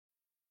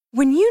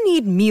When you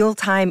need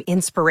mealtime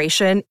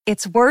inspiration,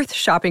 it's worth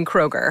shopping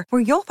Kroger,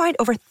 where you'll find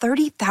over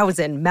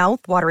 30,000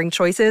 mouth-watering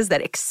choices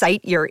that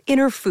excite your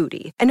inner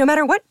foodie. And no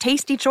matter what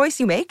tasty choice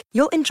you make,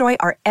 you'll enjoy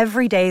our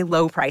everyday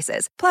low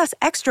prices, plus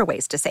extra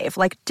ways to save,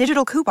 like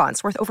digital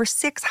coupons worth over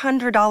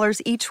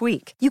 $600 each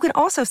week. You can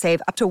also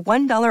save up to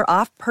 $1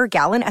 off per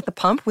gallon at the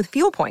pump with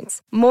fuel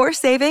points. More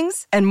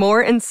savings and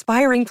more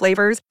inspiring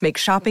flavors make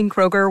shopping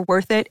Kroger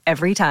worth it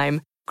every time.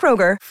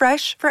 Kroger,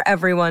 fresh for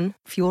everyone.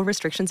 Fuel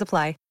restrictions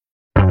apply.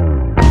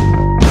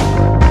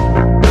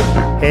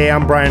 Hey,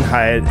 I'm Brian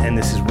Hyatt, and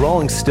this is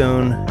Rolling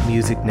Stone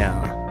Music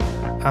Now.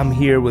 I'm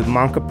here with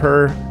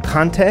Moncapur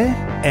Kante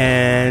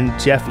and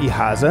Jeff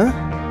Ihaza,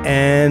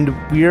 and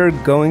we're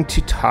going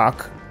to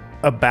talk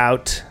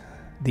about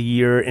the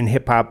year in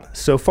hip-hop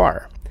so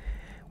far.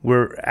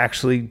 We're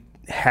actually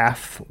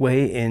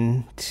halfway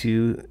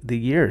into the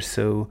year,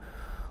 so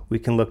we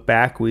can look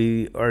back.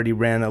 We already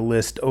ran a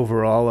list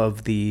overall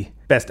of the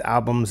best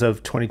albums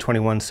of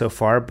 2021 so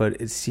far, but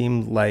it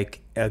seemed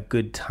like a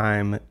good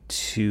time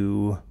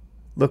to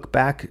look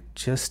back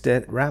just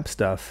at rap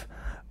stuff.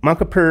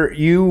 Moncapur,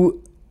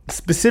 you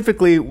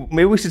specifically,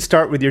 maybe we should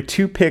start with your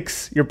two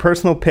picks, your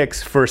personal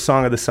picks for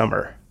Song of the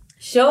Summer.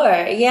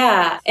 Sure,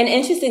 yeah. And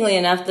interestingly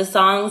enough, the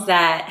songs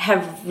that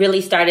have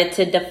really started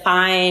to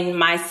define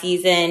my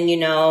season, you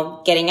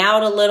know, getting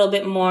out a little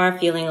bit more,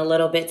 feeling a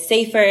little bit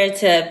safer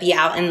to be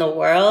out in the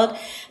world,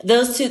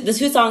 the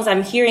two songs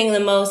I'm hearing the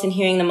most and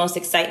hearing the most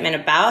excitement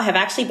about have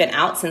actually been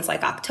out since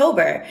like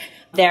October.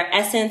 They're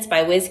Essence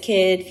by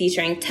Wizkid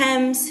featuring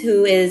Tems,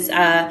 who is,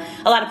 a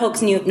lot of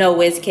folks know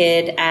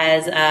Wizkid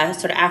as a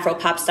sort of Afro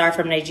pop star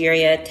from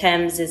Nigeria.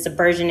 Tems is a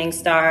burgeoning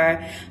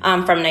star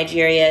from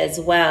Nigeria as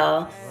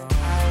well.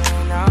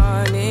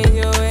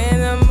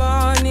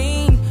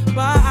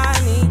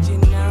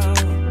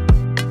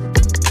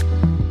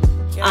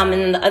 And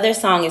then the other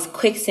song is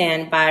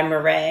Quicksand by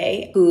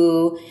Murray,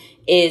 who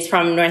is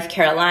from North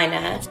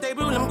Carolina.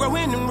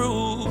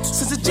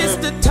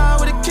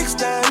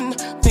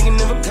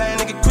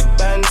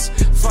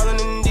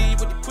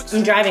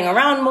 I'm driving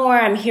around more.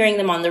 I'm hearing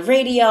them on the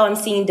radio. I'm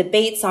seeing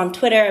debates on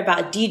Twitter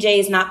about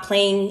DJs not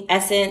playing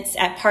Essence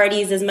at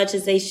parties as much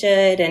as they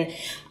should. And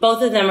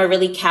both of them are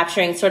really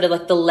capturing sort of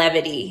like the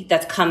levity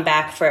that's come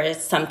back for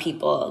some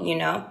people, you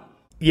know?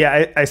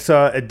 Yeah, I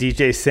saw a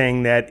DJ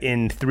saying that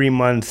in 3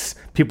 months,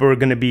 people are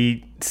going to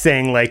be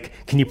saying, like,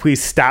 can you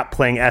please stop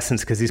playing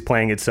Essence because he's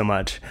playing it so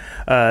much?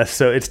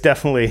 So it's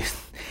definitely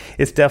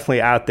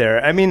out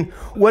there. I mean,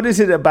 what is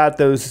it about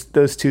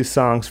those two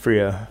songs for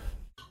you?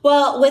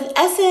 Well, with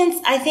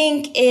Essence, I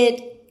think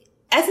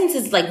Essence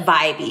is like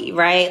vibey,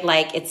 right?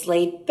 Like it's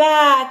laid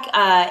back.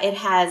 It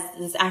has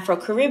this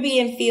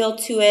Afro-Caribbean feel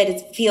to it.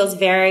 It feels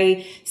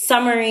very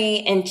summery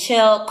and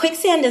chill.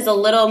 Quicksand is a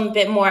little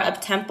bit more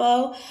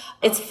up-tempo.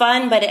 It's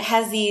fun, but it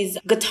has these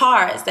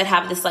guitars that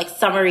have this like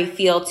summery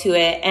feel to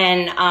it.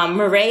 And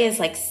Murray is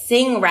like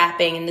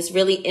sing-rapping in this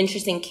really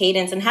interesting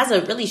cadence and has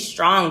a really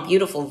strong,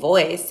 beautiful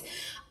voice.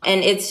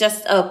 And it's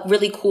just a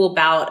really cool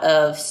bout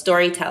of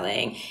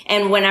storytelling.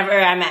 And whenever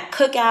I'm at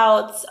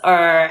cookouts or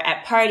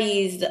at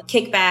parties,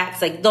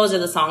 kickbacks, like those are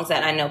the songs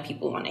that I know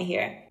people want to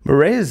hear.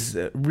 Murray is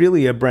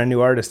really a brand new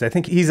artist. I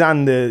think he's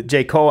on the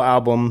J. Cole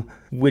album,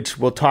 which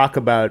we'll talk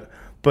about.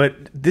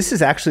 But this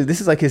is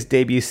like his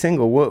debut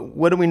single.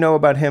 What do we know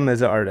about him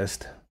as an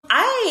artist?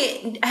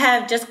 I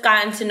have just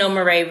gotten to know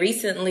Murray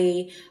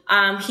recently.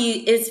 He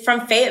is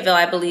from Fayetteville,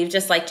 I believe,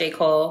 just like J.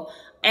 Cole.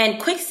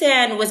 And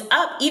Quicksand was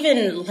up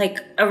even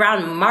like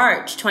around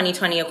March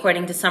 2020,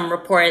 according to some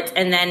reports.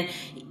 And then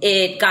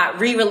it got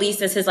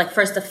re-released as his like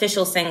first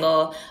official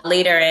single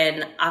later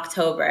in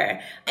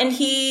October. And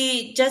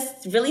he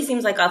just really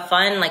seems like a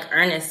fun, like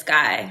earnest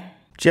guy.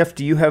 Jeff,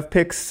 do you have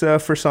picks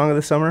for Song of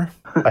the Summer?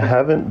 I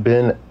haven't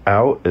been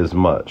out as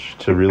much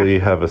to really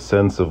have a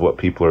sense of what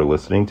people are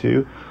listening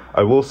to.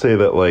 I will say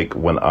that like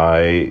when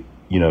I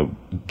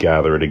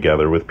gather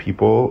together with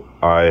people,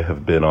 I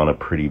have been on a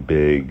pretty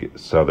big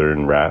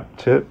Southern rap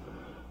tip.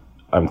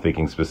 I'm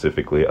thinking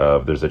specifically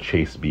of, there's a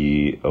Chase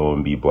B,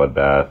 OMB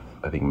Bloodbath,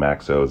 I think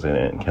Maxo is in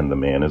it, and Ken the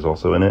Man is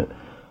also in it.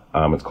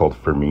 It's called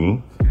For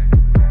Me.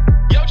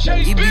 Yo,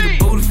 Chase B! Be the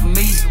booty for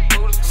me.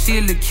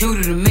 She look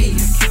cuter than me.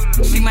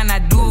 She might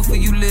not do it for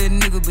you, little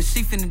nigga, but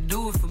she finna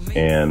do it for me.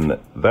 And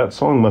that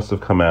song must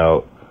have come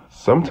out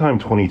sometime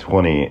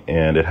 2020,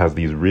 and it has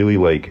these really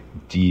like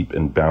deep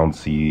and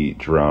bouncy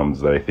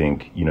drums that I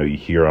think, you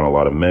hear on a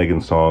lot of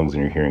Megan songs,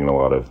 and you're hearing in a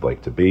lot of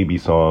like DaBaby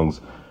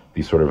songs,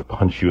 these sort of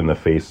punch you in the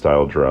face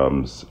style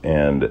drums.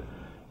 And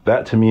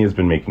that to me has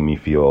been making me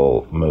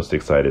feel most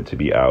excited to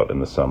be out in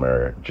the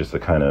summer. Just the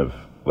kind of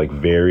like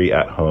very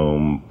at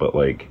home, but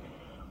like,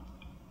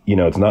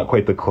 it's not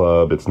quite the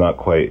club. It's not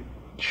quite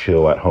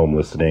chill at home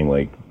listening,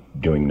 like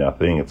doing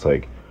nothing. It's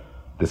like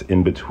this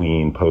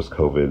in-between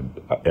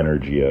post-COVID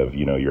energy of,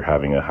 you're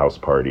having a house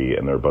party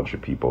and there are a bunch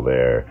of people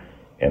there,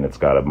 and it's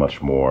got a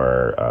much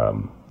more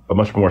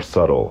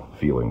subtle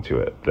feeling to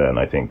it than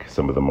I think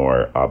some of the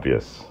more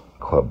obvious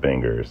club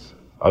bangers.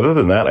 Other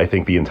than that, I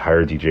think the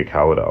entire DJ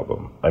Khaled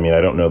album. I mean,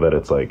 I don't know that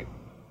it's like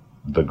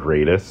the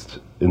greatest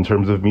in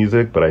terms of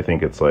music, but I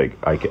think it's like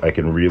I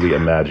can really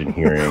imagine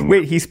hearing.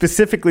 Wait, he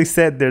specifically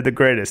said they're the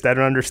greatest. I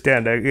don't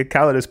understand.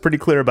 Khaled is pretty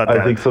clear about that.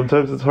 I think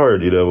sometimes it's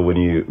hard, when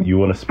you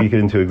want to speak it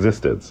into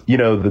existence. The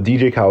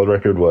DJ Khaled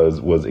record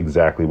was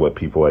exactly what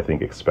people I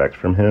think expect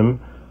from him.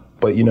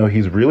 But,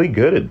 he's really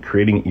good at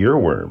creating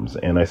earworms.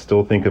 And I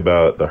still think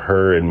about the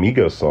Her and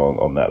Migos song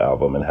on that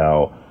album and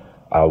how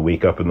I'll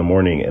wake up in the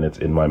morning and it's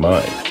in my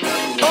mind.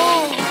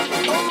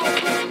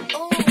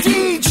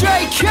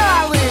 DJ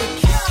Khaled!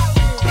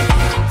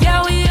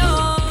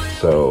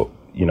 So,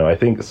 I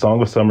think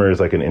Song of Summer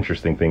is like an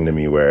interesting thing to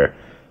me where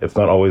it's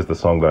not always the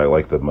song that I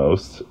like the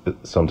most.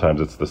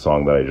 Sometimes it's the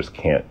song that I just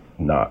can't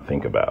not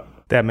think about.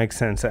 That makes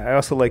sense. I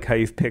also like how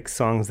you've picked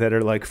songs that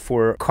are like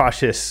for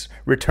cautious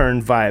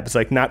return vibes,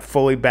 like not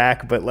fully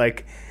back, but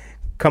like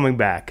coming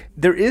back.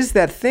 There is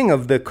that thing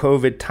of the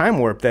COVID time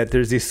warp that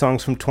there's these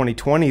songs from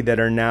 2020 that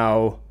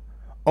are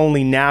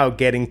only now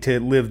getting to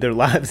live their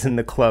lives in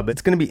the club.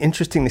 It's going to be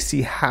interesting to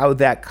see how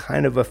that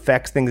kind of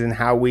affects things and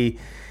how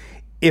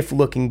if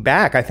looking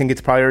back, I think it's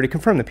probably already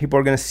confirmed that people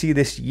are going to see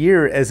this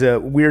year as a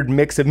weird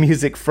mix of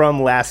music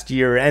from last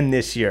year and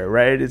this year,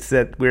 right? It's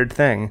that weird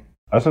thing.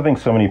 I also think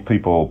so many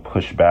people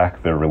push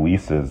back their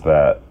releases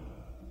that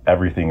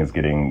everything is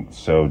getting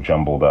so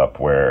jumbled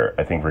up where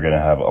I think we're going to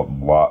have a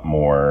lot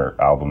more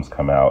albums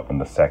come out in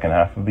the second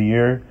half of the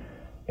year,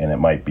 and it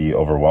might be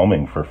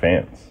overwhelming for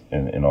fans,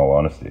 in all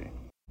honesty.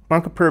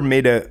 Mon Purr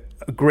made a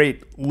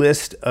great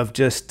list of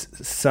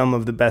just some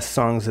of the best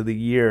songs of the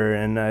year,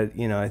 and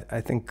I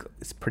think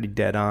it's pretty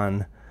dead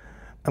on.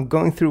 I'm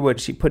going through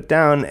what she put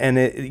down, and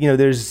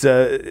there's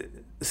so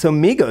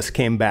Migos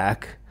came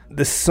back.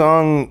 The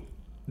song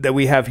that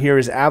we have here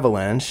is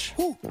Avalanche.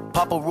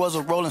 Papa was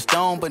a Rolling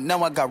Stone, but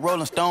now I got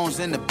Rolling Stones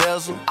in the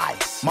bezel.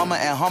 Ice. Mama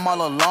at home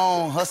all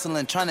alone,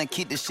 hustling, trying to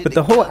keep the shit. But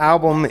the whole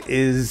album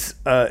is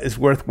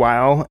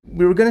worthwhile.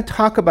 We were going to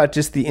talk about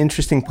just the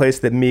interesting place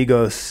that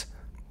Migos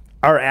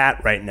are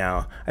at right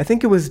now. I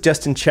think it was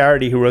Justin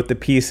Charity who wrote the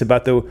piece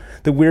about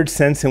the weird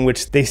sense in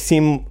which they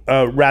seem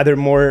rather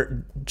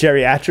more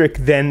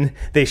geriatric than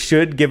they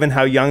should, given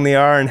how young they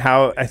are, and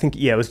how, I think,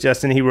 it was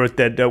Justin, he wrote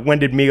that when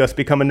did Migos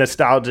become a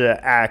nostalgia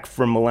act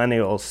for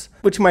millennials,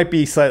 which might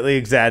be slightly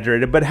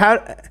exaggerated. But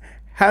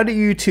how do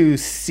you two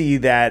see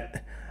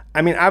that?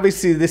 I mean,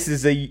 obviously this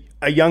is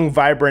a young,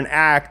 vibrant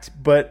act,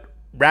 but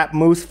rap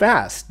moves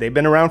fast. They've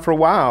been around for a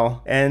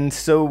while. And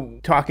so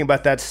talking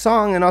about that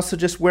song and also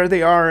just where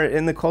they are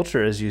in the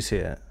culture as you see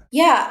it.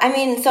 Yeah, I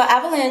mean, so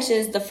Avalanche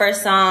is the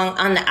first song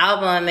on the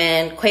album,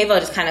 and Quavo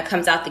just kind of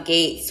comes out the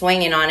gate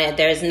swinging on it.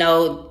 There's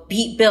no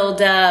beat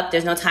build up.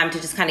 There's no time to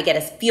just kind of get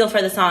a feel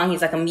for the song.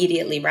 He's like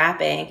immediately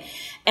rapping.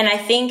 And I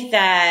think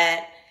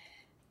that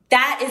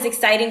is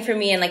exciting for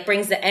me and like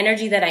brings the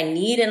energy that I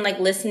need in like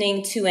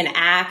listening to an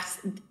acts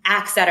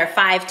that are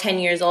 5-10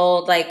 years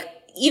old. Like,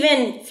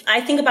 even I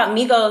think about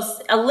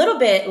Migos a little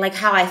bit like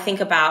how I think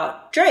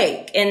about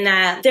Drake, in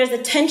that there's a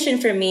tension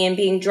for me in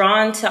being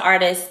drawn to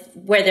artists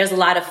where there's a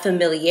lot of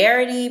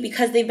familiarity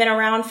because they've been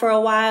around for a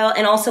while,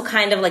 and also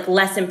kind of like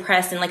less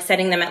impressed and like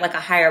setting them at like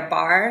a higher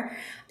bar.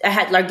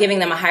 Like giving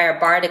them a higher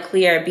bar to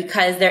clear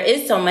because there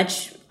is so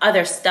much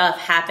other stuff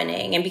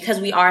happening, and because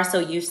we are so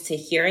used to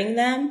hearing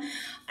them.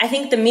 I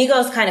think the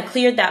Migos kind of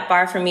cleared that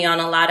bar for me on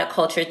a lot of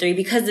Culture 3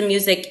 because the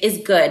music is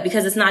good,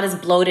 because it's not as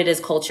bloated as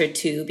Culture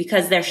 2,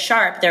 because they're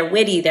sharp, they're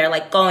witty, they're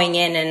like going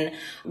in and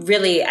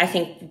really, I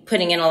think,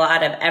 putting in a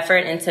lot of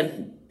effort into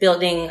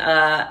building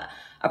a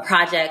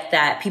project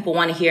that people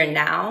want to hear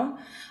now.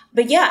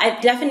 But yeah, I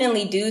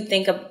definitely do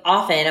think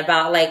often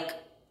about like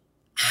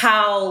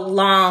how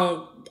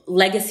long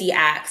legacy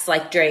acts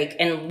like Drake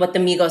and what the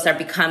Migos are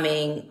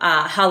becoming,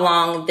 how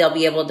long they'll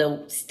be able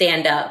to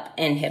stand up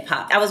in hip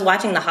hop. I was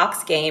watching the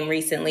Hawks game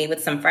recently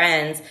with some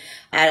friends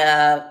at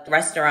a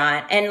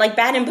restaurant, and like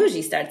Bad and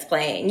Bougie starts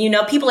playing.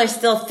 People are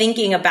still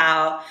thinking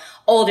about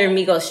older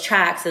Migos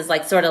tracks as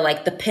like sort of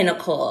like the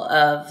pinnacle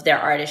of their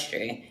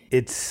artistry.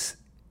 It's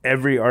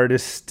every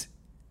artist,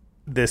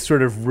 the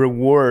sort of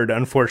reward,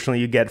 unfortunately,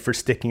 you get for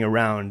sticking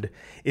around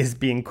is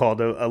being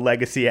called a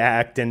legacy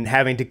act and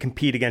having to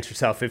compete against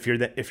yourself. If you're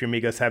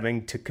Migos,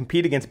 having to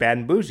compete against Bad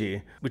and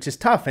Bougie, which is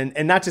tough,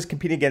 and not just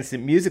competing against it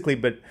musically,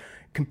 but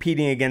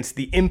competing against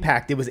the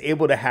impact it was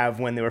able to have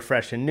when they were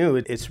fresh and new.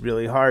 It's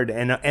really hard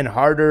and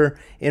harder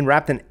in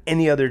rap than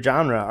any other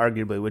genre,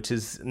 arguably, which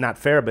is not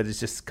fair, but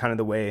it's just kind of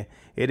the way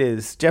it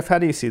is. Jeff, how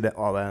do you see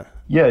all that?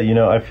 Yeah,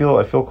 I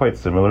feel quite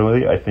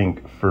similarly. I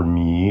think for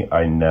me,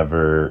 I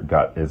never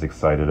got as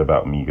excited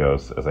about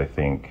Migos as I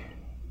think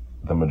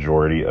the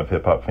majority of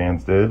hip hop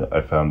fans did.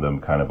 I found them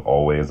kind of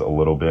always a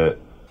little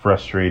bit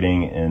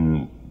frustrating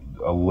and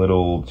a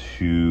little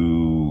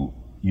too,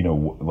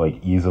 like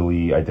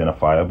easily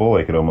identifiable.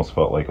 Like it almost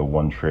felt like a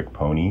one-trick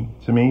pony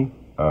to me,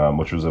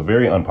 which was a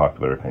very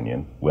unpopular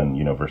opinion when,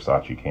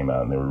 Versace came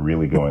out and they were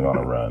really going on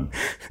a run.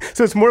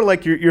 So it's more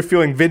like you're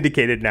feeling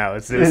vindicated now.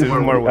 It's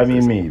more. I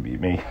mean, maybe,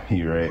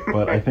 right?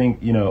 But I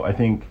think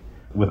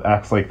with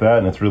acts like that,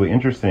 and it's really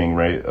interesting,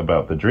 right,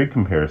 about the Drake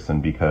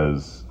comparison,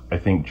 because I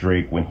think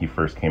Drake, when he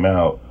first came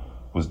out,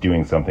 was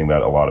doing something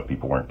that a lot of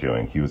people weren't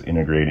doing. He was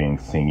integrating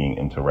singing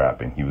into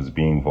rapping. He was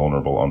being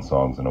vulnerable on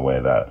songs in a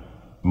way that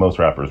most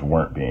rappers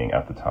weren't being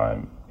at the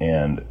time.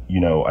 And,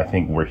 I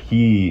think where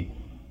he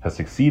has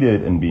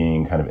succeeded in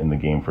being kind of in the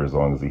game for as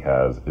long as he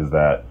has is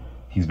that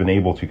he's been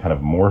able to kind of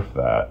morph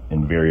that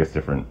in various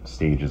different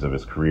stages of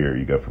his career.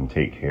 You go from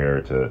Take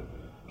Care to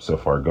So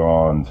Far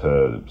Gone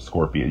to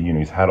Scorpion.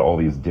 He's had all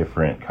these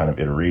different kind of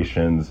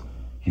iterations.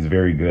 He's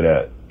very good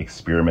at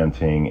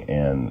experimenting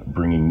and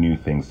bringing new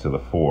things to the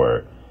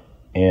fore.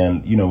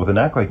 And, with an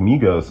act like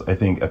Migos, I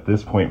think at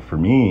this point for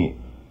me,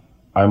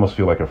 I almost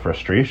feel like a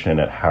frustration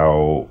at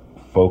how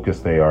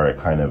focused they are at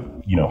kind of,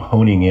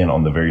 honing in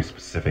on the very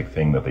specific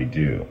thing that they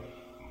do.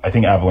 I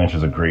think Avalanche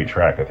is a great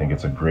track. I think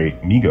it's a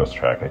great Migos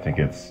track. I think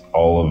it's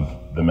all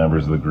of the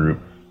members of the group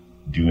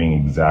doing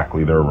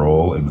exactly their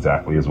role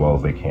exactly as well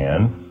as they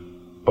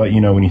can. But,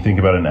 when you think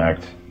about an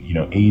act,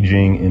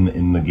 aging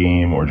in the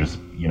game or just,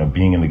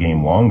 being in the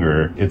game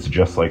longer, it's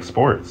just like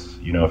sports.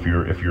 If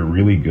you're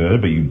really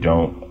good, but you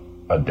don't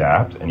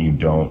adapt and you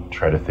don't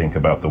try to think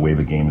about the way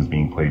the game is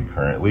being played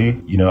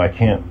currently, I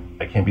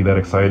can't be that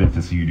excited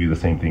to see you do the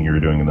same thing you were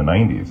doing in the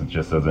 90s. It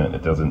just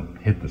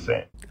doesn't hit the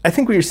same. I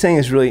think what you're saying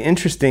is really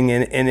interesting.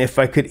 And if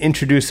I could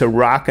introduce a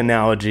rock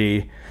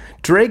analogy,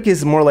 Drake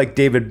is more like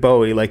David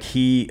Bowie. Like,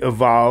 he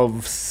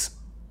evolves,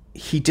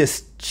 he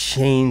just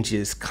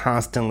changes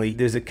constantly.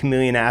 There's a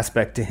chameleon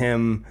aspect to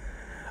him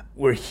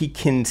where he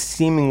can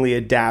seemingly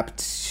adapt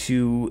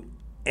to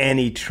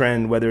any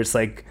trend, whether it's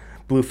like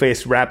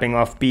Blueface rapping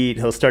off beat,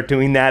 he'll start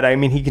doing that. I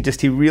mean,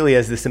 he really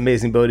has this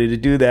amazing ability to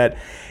do that.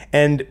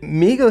 And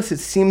Migos, it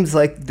seems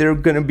like they're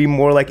going to be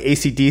more like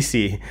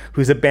AC/DC,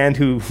 who's a band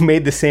who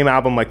made the same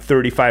album like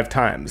 35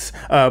 times.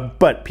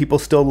 But people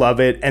still love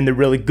it, and they're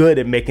really good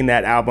at making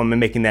that album and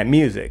making that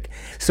music.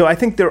 So I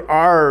think there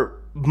are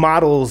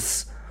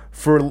models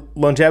for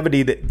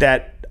longevity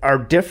that are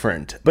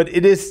different, but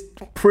it is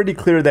pretty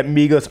clear that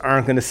Migos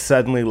aren't going to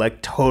suddenly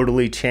like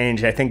totally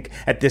change. I think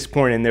at this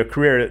point in their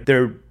career,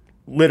 they're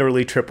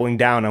literally tripling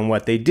down on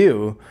what they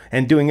do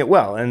and doing it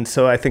well. And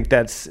so I think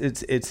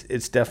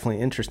it's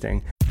definitely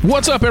interesting.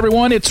 What's up,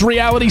 everyone? It's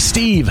Reality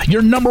Steve,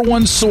 your number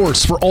one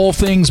source for all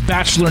things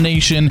Bachelor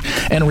Nation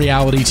and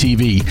reality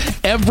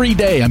TV. Every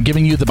day, I'm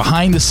giving you the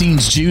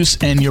behind-the-scenes juice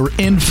and your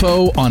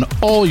info on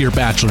all your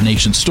Bachelor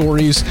Nation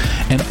stories,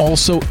 and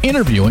also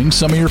interviewing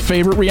some of your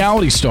favorite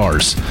reality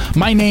stars.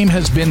 My name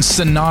has been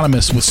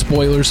synonymous with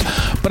spoilers,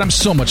 but I'm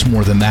so much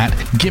more than that.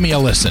 Give me a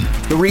listen.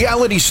 The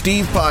Reality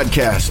Steve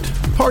Podcast,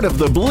 part of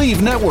the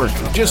Believe Network.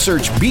 Just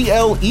search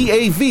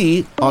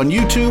BLEAV on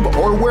YouTube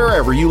or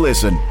wherever you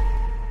listen.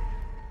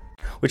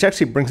 Which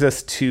actually brings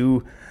us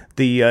to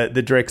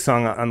the Drake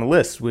song on the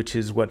list, which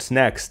is What's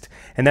Next.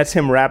 And that's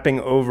him rapping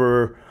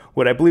over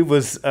what I believe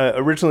was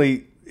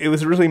originally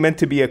meant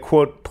to be a,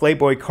 quote,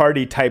 Playboy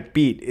Cardi type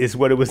beat, is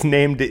what it was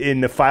named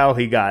in the file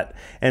he got.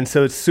 And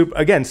so it's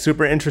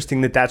super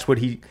interesting that's what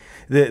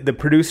the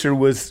producer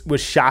was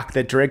shocked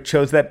that Drake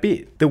chose that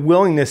beat. The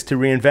willingness to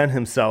reinvent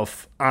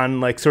himself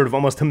on like sort of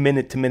almost a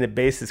minute-to-minute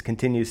basis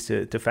continues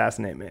to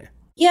fascinate me.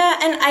 Yeah,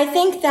 and I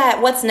think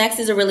that What's Next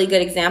is a really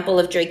good example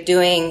of Drake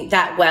doing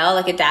that well,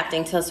 like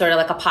adapting to sort of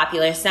like a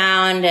popular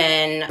sound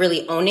and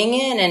really owning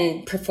it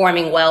and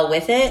performing well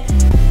with it.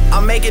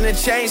 I'm making a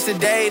change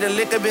today. The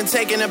liquor been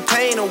taking the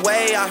pain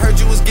away. I heard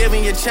you was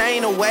giving your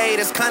chain away.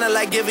 That's kind of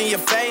like giving your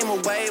fame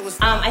away.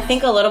 I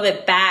think a little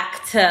bit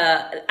back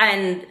to,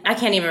 and I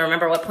can't even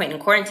remember what point in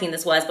quarantine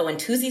this was, but when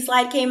Toosie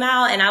Slide came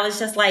out, and I was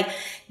just like,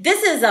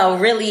 this is a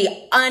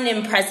really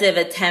unimpressive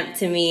attempt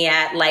to me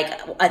at like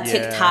a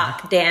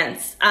TikTok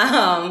dance.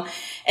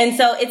 And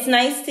so it's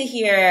nice to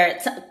hear,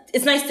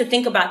 it's nice to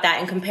think about that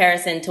in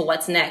comparison to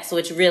What's Next,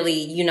 which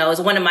really,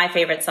 is one of my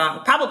favorite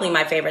songs, probably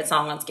my favorite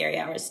song on Scary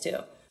Hours too.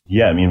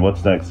 Yeah, I mean,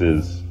 What's Next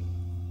is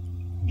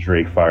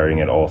Drake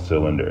firing at all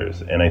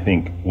cylinders. And I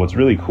think what's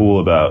really cool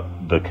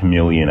about the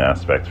chameleon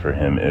aspect for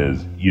him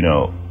is,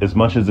 as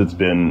much as it's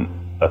been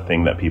a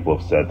thing that people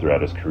have said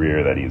throughout his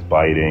career that he's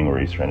biting or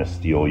he's trying to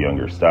steal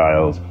younger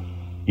styles,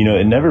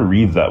 it never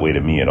reads that way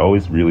to me. It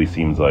always really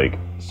seems like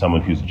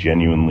someone who's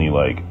genuinely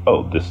like,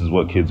 oh, this is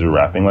what kids are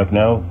rapping like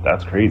now?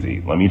 That's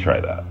crazy. Let me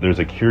try that. There's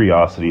a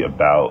curiosity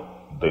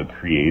about the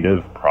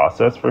creative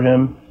process for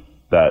him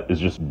that is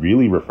just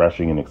really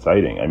refreshing and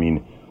exciting. I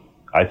mean,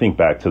 I think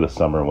back to the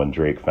summer when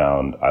Drake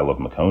found I Love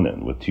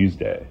McConan with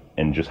Tuesday,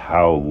 and just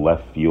how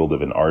left field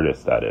of an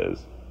artist that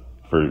is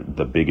for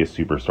the biggest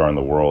superstar in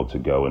the world to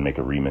go and make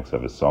a remix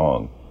of his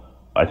song.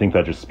 I think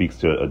that just speaks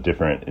to a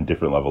different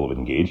level of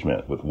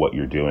engagement with what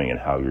you're doing and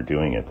how you're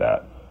doing it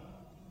that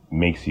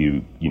makes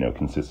you,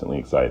 consistently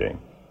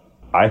exciting.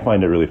 I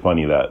find it really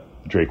funny that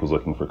Drake was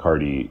looking for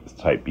Cardi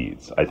type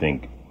beats. I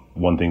think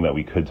one thing that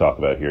we could talk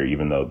about here,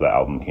 even though the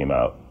album came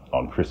out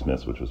on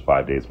Christmas, which was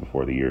 5 days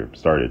before the year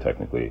started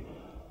technically,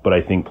 but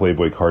I think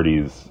Playboy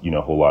Cardi's,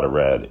 Whole Lotta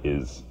Red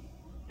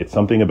it's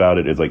something about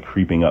it is like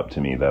creeping up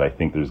to me that I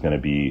think there's going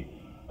to be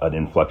an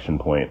inflection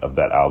point of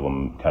that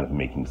album kind of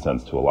making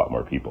sense to a lot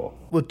more people.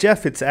 Well,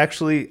 Jeff, it's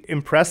actually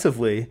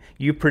impressively,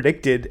 you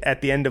predicted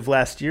at the end of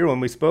last year when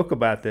we spoke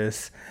about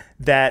this,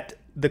 that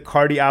the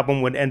Cardi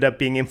album would end up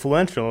being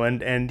influential.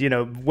 And you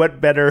know,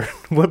 what better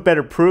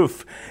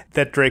proof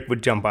that Drake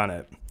would jump on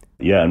it?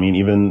 Yeah, I mean,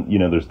 even, you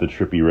know, there's the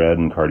Trippie Redd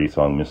and Cardi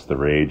song Miss the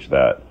Rage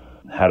that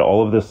had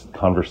all of this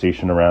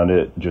conversation around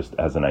it just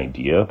as an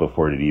idea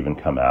before it had even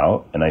come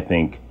out. And I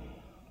think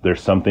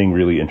there's something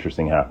really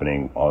interesting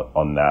happening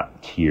on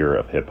that tier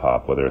of hip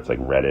hop, whether it's like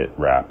Reddit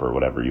rap or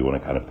whatever you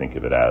want to kind of think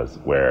of it as,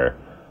 where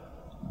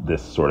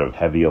this sort of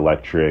heavy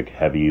electric,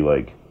 heavy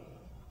like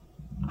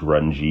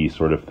grungy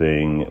sort of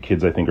thing,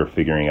 kids I think are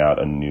figuring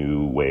out a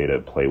new way to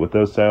play with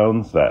those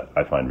sounds that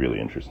I find really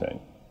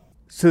interesting.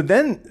 So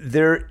then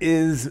there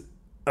is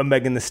a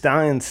Megan Thee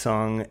Stallion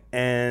song,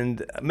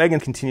 and Megan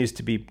continues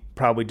to be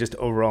probably just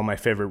overall my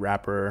favorite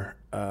rapper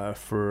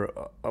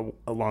for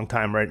a long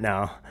time right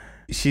now.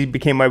 She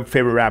became my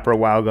favorite rapper a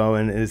while ago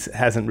and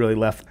hasn't really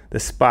left the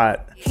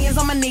spot. Hands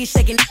on my knees,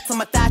 shaking on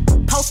my thigh.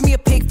 Post me a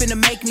pic, finna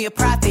make me a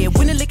profit.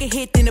 When the liquor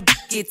hit, then the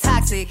get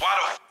toxic. You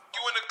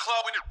in the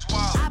club when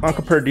it's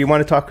Uncle Per, do you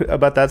want to talk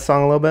about that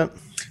song a little bit?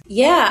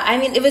 Yeah, I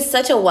mean, it was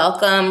such a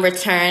welcome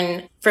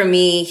return for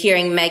me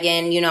hearing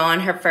Megan, you know, on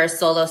her first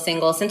solo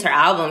single since her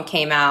album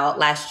came out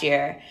last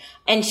year.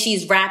 And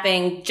she's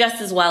rapping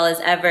just as well as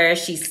ever.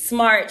 She's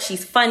smart,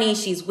 she's funny,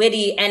 she's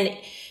witty, and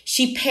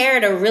she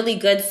paired a really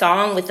good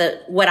song with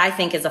what I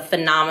think is a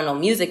phenomenal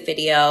music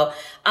video.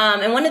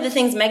 And one of the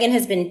things Megan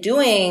has been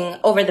doing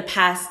over the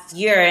past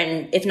year,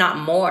 and if not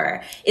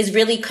more, is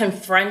really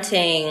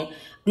confronting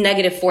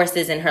negative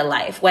forces in her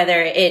life, whether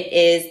it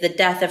is the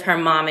death of her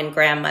mom and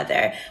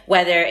grandmother,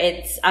 whether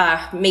it's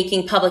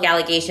making public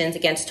allegations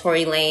against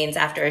Tory Lanez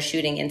after a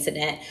shooting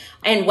incident,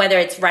 and whether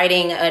it's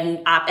writing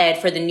an op-ed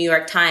for the New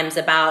York Times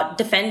about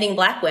defending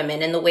Black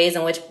women and the ways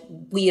in which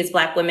we as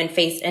Black women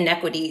face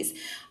inequities.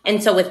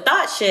 And so with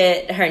Thought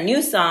Shit, her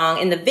new song,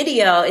 in the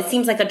video, it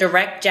seems like a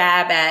direct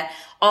jab at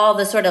all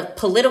the sort of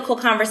political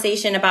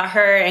conversation about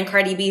her and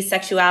Cardi B's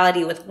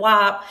sexuality with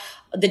WAP,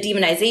 the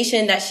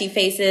demonization that she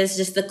faces,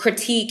 just the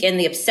critique and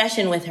the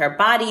obsession with her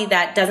body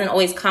that doesn't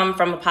always come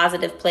from a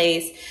positive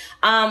place.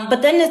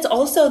 But then it's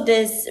also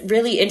this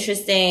really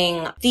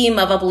interesting theme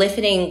of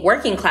uplifting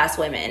working class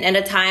women at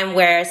a time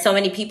where so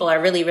many people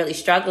are really, really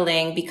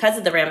struggling because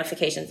of the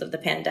ramifications of the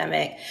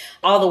pandemic.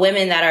 All the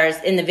women that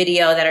are in the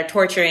video that are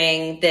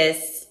torturing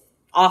this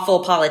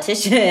awful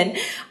politician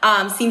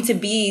seem to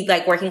be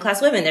like working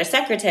class women. They're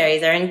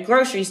secretaries, they're in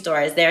grocery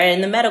stores, they're in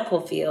the medical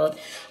field.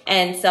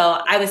 And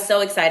so I was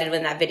so excited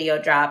when that video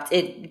dropped.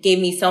 It gave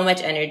me so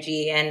much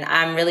energy, and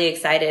I'm really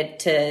excited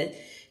to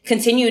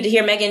continue to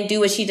hear Megan do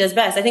what she does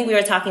best. I think we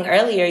were talking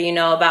earlier, you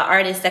know, about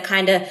artists that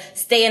kind of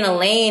stay in a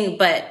lane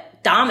but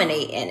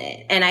dominate in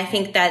it. And I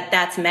think that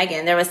that's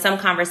Megan. There was some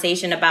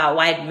conversation about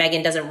why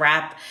Megan doesn't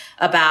rap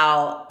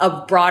about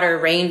a broader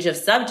range of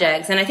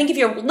subjects. And I think if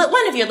you're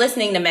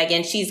listening to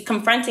Megan, she's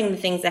confronting the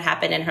things that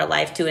happen in her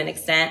life to an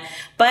extent.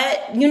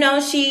 But, you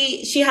know,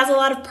 she has a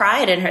lot of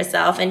pride in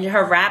herself, and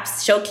her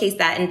raps showcase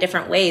that in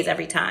different ways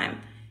every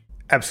time.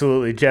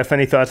 Absolutely. Jeff,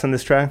 any thoughts on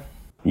this track?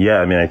 Yeah,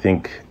 I mean, I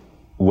think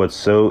what's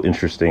so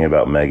interesting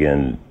about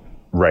Megan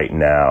right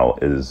now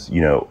is, you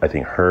know, I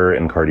think her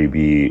and Cardi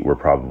B were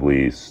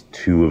probably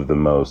two of the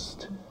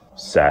most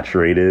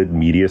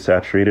media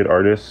saturated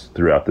artists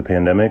throughout the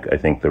pandemic. I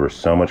think there was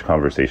so much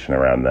conversation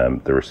around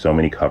them. There were so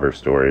many cover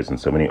stories and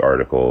so many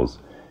articles.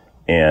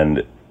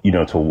 And, you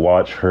know, to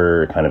watch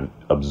her kind of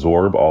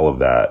absorb all of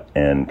that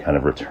and kind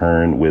of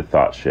return with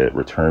Thought Shit,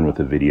 return with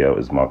a video,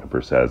 as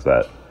Monkaper says,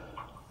 that,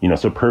 you know,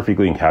 so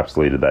perfectly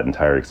encapsulated that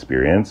entire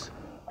experience.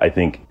 I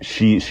think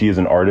she is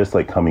an artist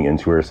like coming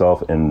into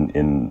herself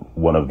in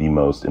one of the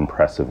most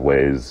impressive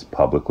ways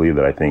publicly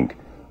that I think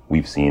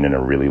we've seen in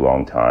a really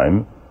long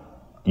time.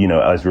 You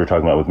know, as we were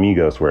talking about with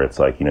Migos, where it's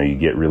like, you know, you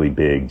get really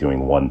big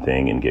doing one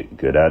thing and get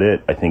good at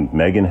it. I think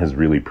Megan has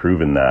really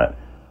proven that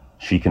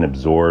she can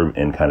absorb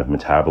and kind of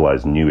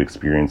metabolize new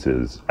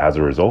experiences as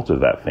a result of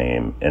that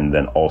fame, and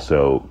then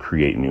also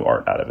create new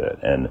art out of it.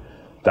 And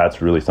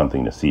that's really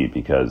something to see,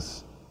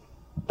 because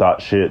Thought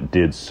Shit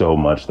did so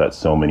much that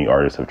so many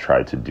artists have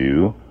tried to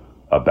do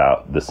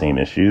about the same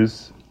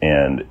issues.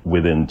 And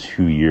within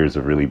 2 years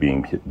of really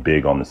being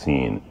big on the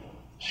scene,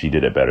 she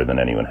did it better than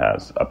anyone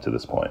has up to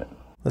this point.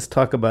 Let's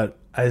talk about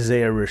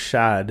Isaiah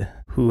Rashad,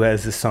 who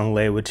has this song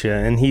Lay With Ya.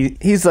 And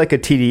he's like a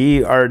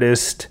TDE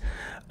artist.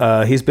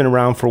 He's been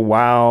around for a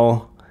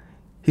while.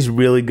 He's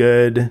really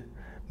good.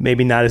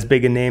 Maybe not as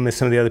big a name as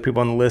some of the other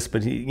people on the list,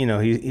 but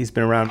he's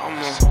been around.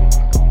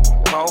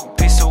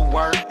 Piece of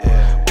work,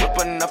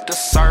 whipping up the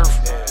surf.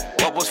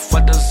 What was for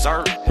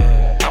dessert?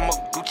 I'm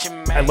a Gucci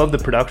man. I love the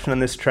production on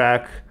this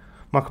track.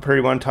 Monkaper,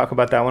 you want to talk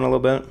about that one a little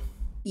bit?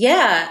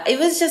 Yeah, it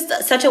was just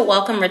such a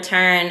welcome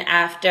return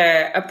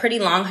after a pretty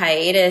long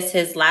hiatus.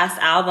 His last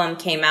album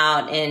came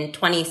out in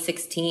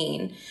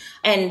 2016.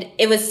 And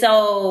it was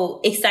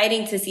so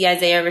exciting to see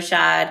Isaiah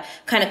Rashad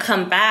kind of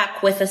come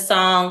back with a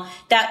song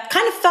that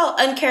kind of felt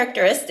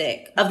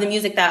uncharacteristic of the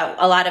music that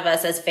a lot of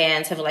us as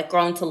fans have like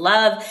grown to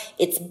love.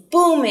 It's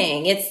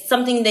booming. It's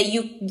something that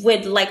you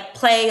would like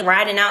play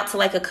riding out to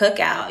like a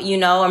cookout, you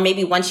know, or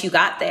maybe once you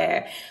got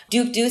there.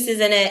 Duke Deuce is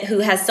in it, who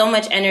has so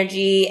much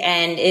energy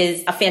and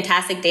is a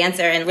fantastic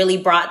dancer and really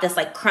brought this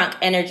like crunk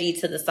energy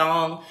to the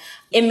song.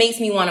 It makes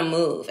me want to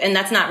move. And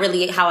that's not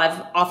really how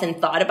I've often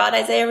thought about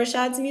Isaiah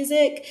Rashad's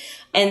music.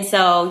 And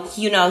so,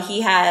 you know,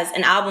 he has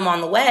an album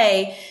on the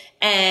way.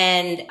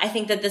 And I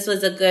think that this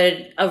was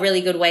a really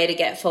good way to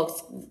get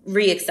folks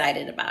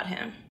re-excited about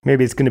him.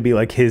 Maybe it's going to be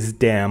like his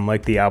Damn,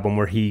 like the album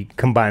where he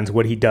combines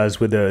what he does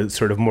with a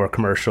sort of more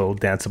commercial,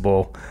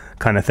 danceable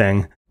kind of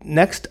thing.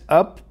 Next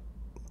up,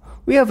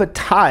 we have a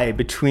tie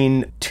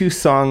between two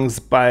songs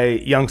by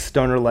Young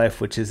Stoner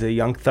Life, which is a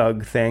Young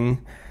Thug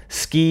thing,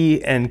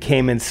 Ski and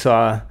Came and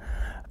Saw.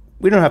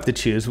 We don't have to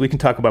choose. We can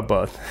talk about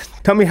both.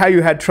 Tell me how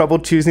you had trouble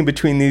choosing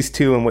between these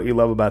two and what you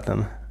love about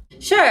them.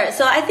 Sure.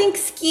 So I think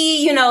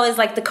Ski, you know, is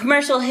like the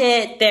commercial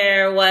hit.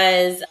 There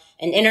was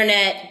an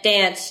internet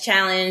dance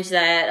challenge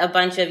that a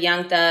bunch of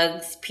Young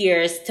Thug's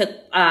peers took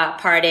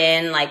part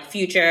in, like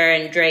Future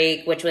and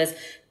Drake, which was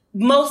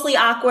mostly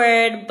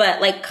awkward,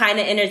 but like kind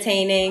of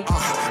entertaining.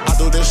 I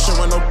do this shit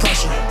with no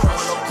pressure.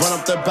 Run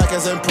up the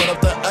backers and put up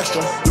the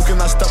extra. You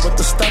cannot step with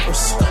the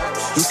steppers.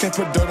 You can't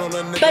put dirt on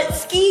a nigga. But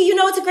Ski, you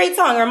know, it's a great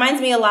song. It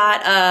reminds me a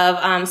lot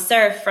of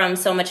Surf from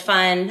So Much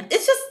Fun.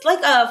 It's just like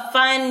a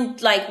fun,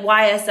 like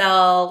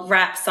YSL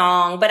rap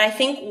song. But I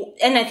think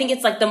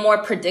it's like the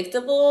more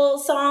predictable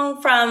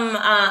song from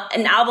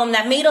an album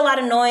that made a lot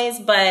of noise,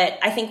 but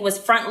I think was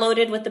front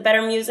loaded with the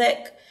better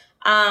music.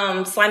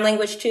 Slime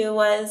Language 2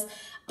 was.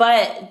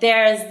 But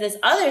there's this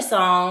other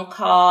song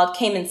called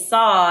Came and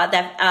Saw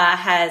that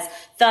has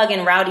Thug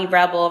and Rowdy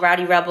Rebel.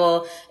 Rowdy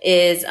Rebel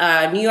is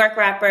a New York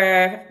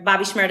rapper,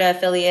 Bobby Shmurda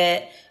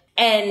affiliate.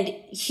 And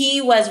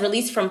he was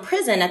released from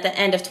prison at the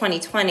end of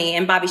 2020,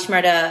 and Bobby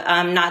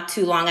Shmurda not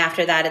too long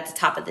after that at the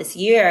top of this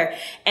year.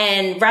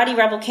 And Rowdy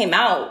Rebel came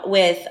out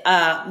with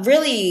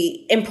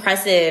really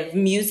impressive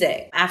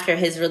music after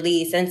his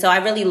release. And so I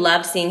really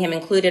loved seeing him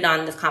included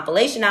on this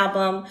compilation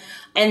album.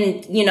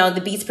 And, you know, the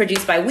beats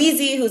produced by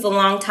Wheezy, who's a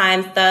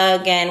longtime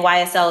Thug and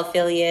YSL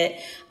affiliate,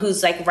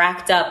 who's like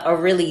racked up a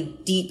really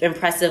deep,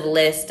 impressive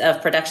list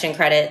of production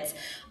credits.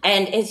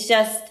 And it's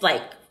just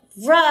like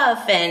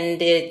rough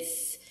and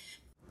it's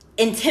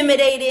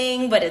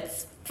intimidating, but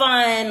it's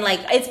fun. Like,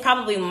 it's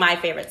probably my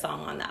favorite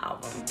song on the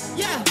album.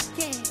 Yeah.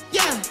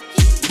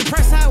 The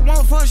price I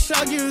want for a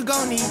show, you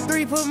gon' need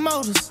 3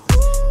 promoters.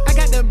 I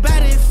got the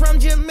body from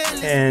Jim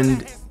Mills.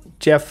 And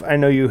Jeff, I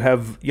know you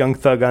have Young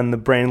Thug on the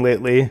brain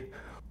lately.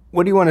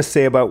 What do you want to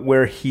say about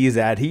where he's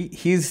at?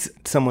 He's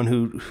someone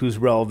whose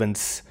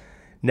relevance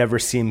never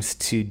seems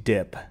to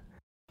dip.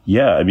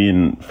 Yeah, I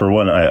mean, for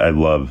one, I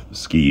love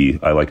Ski.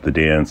 I like the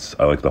dance.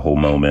 I like the whole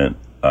moment.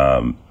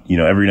 You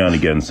know, every now and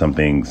again,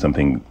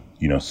 something,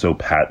 you know, so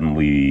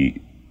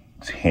patently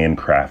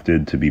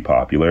handcrafted to be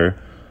popular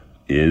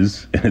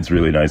and it's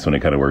really nice when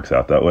it kind of works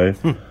out that way.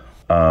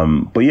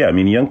 But yeah, I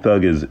mean, Young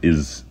Thug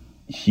is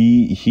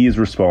he is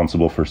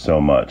responsible for so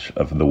much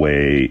of the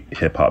way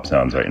hip hop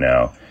sounds right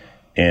now.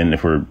 And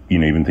if we're, you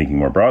know, even thinking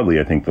more broadly,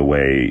 I think the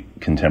way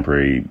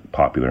contemporary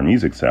popular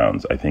music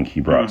sounds, I think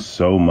he brought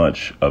so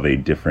much of a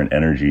different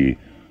energy,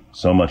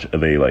 so much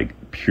of a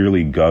like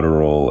purely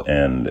guttural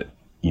and,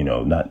 you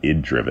know, not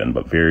id driven,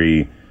 but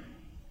very,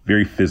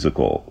 very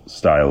physical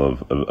style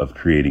of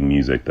creating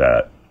music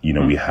that, you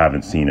know, we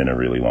haven't seen in a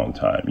really long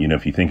time. You know,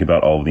 if you think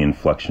about all of the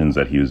inflections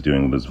that he was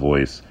doing with his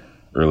voice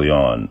early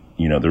on,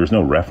 you know, there was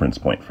no reference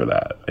point for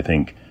that. I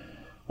think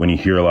when you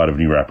hear a lot of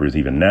new rappers,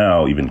 even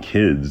now, even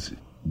kids,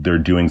 they're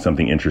doing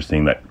something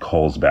interesting that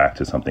calls back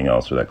to something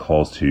else, or that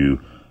calls to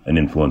an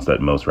influence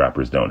that most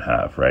rappers don't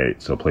have,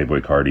 right? So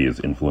Playboi Carti is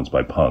influenced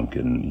by punk,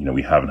 and, you know,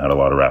 we haven't had a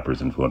lot of rappers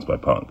influenced by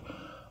punk.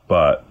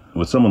 But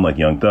with someone like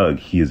Young Thug,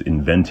 he is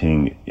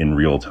inventing in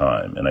real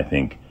time. And I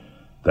think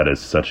that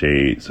is such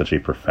a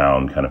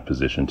profound kind of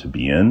position to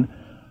be in.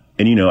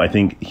 And, you know, I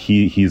think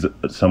he's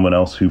someone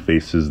else who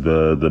faces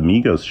the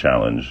Migos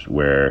challenge,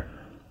 where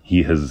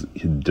he has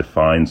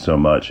defined so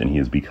much and he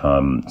has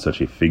become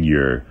such a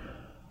figure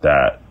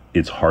that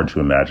it's hard to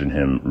imagine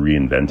him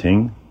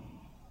reinventing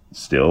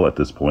still at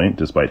this point,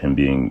 despite him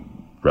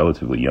being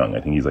relatively young.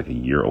 I think he's like a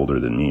year older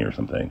than me or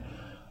something.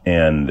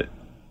 And,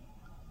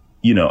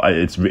 you know,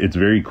 it's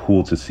very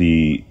cool to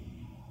see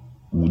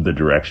the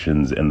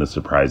directions and the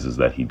surprises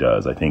that he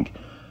does. I think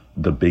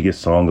the biggest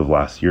song of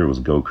last year was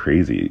Go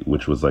Crazy,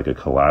 which was like a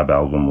collab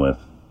album with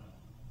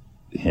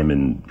him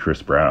and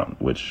Chris Brown,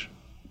 which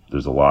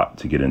there's a lot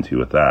to get into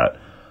with that.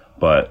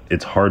 But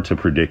it's hard to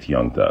predict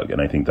Young Thug,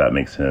 and I think that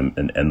makes him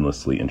an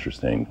endlessly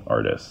interesting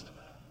artist.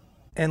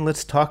 And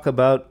let's talk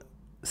about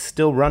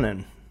Still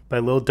Runnin' by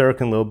Lil Durk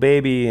and Lil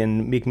Baby,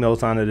 and Meek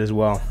Mill's on it as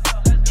well.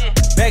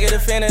 Back at the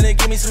fan and then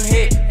give me some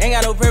hit. Ain't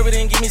got no purple,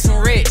 then give me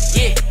some red.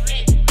 Yeah.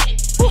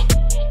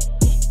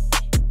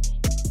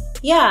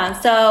 Yeah,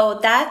 so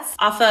that's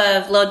off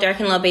of Lil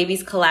Durk and Lil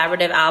Baby's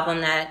collaborative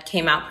album that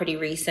came out pretty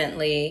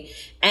recently.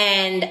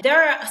 And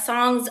there are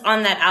songs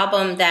on that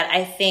album that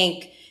I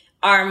think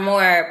are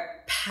more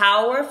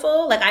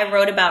powerful. Like, I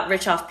wrote about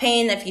Rich Off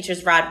Pain that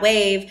features Rod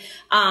Wave,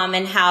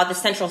 and how the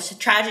central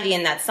tragedy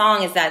in that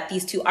song is that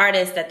these two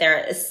artists, that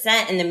their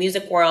ascent in the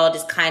music world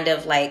is kind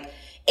of like,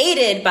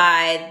 aided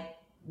by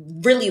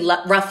really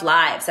rough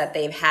lives that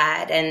they've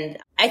had. And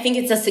I think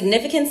it's a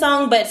significant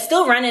song, but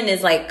Still Running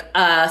is like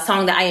a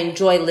song that I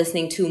enjoy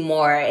listening to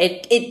more.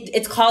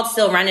 It's called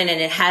Still Running, and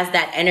it has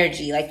that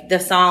energy. Like the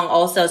song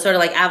also sort of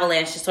like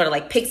Avalanche just sort of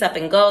like picks up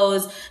and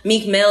goes.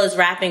 Meek Mill is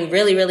rapping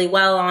really, really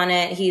well on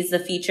it. He's the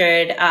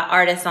featured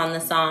artist on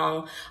the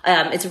song.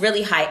 It's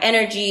really high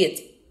energy.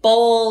 It's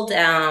bold.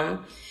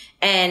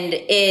 And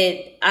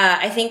it,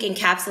 I think,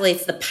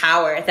 encapsulates the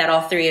power that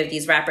all three of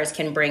these rappers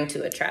can bring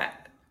to a track.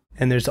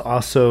 And there's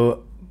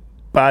also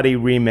Body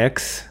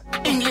Remix.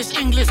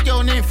 English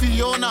girl named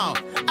Fiona.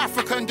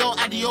 African girl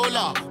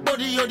Adiola.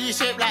 Body yoddy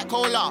shaped like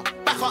cola.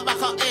 Back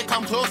up, here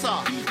come closer.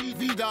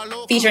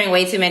 Featuring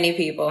way too many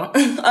people.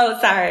 Oh,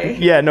 sorry.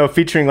 Yeah, no,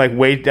 featuring like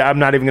I'm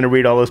not even going to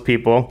read all those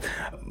people.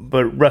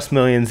 But Russ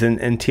Millions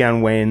and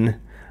Tion Wayne.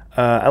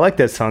 I like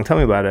that song. Tell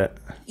me about it.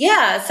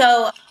 Yeah,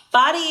 so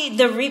Body,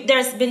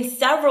 there's been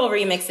several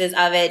remixes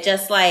of it,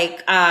 just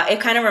like, it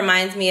kind of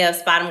reminds me of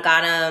Spot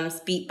Gotham's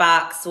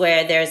Beatbox,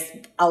 where there's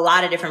a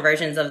lot of different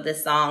versions of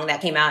this song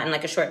that came out in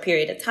like a short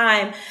period of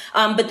time.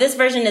 But this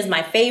version is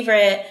my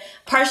favorite,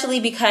 partially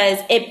because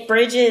it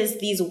bridges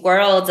these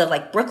worlds of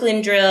like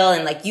Brooklyn drill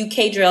and like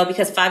UK drill,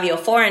 because Fabio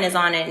Foreign is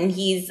on it, and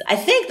he's, I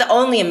think, the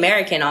only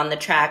American on the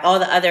track. All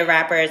the other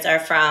rappers are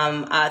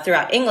from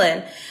throughout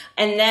England.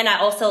 And then I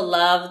also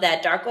love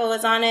that Darko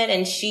is on it,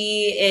 and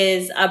she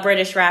is a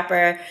British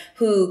rapper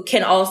who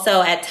can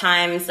also at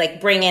times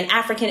like bring in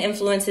African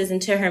influences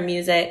into her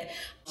music.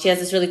 She has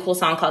this really cool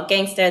song called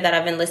Gangster that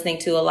I've been listening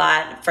to a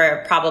lot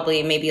for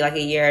probably maybe like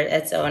a year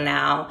or so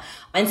now.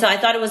 And so I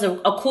thought it was a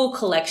cool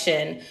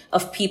collection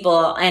of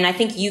people. And I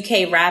think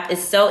UK rap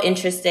is so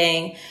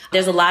interesting.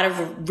 There's a lot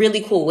of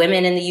really cool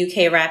women in the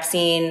UK rap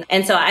scene.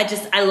 And so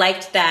I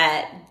liked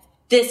that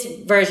this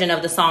version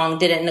of the song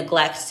didn't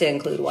neglect to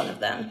include one of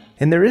them.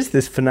 And there is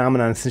this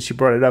phenomenon, since you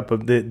brought it up,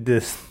 of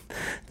this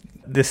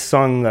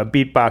song,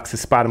 Beatbox, the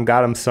Spot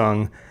Gottham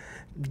song,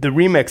 the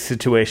remix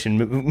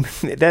situation.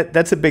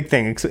 That's a big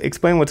thing.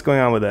 Explain what's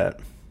going on with that.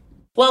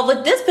 Well,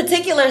 with this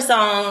particular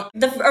song,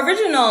 the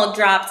original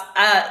dropped,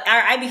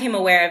 I became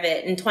aware of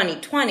it in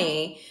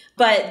 2020,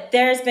 but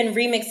there's been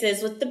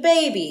remixes with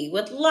DaBaby,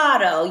 with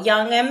Lotto,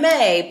 Young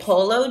M.A.,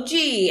 Polo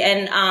G,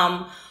 and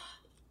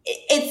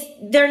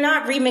they're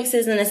not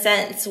remixes in the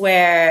sense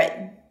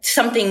where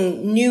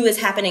something new is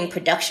happening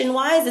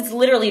production-wise. It's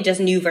literally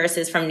just new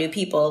verses from new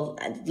people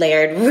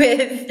layered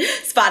with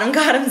Spot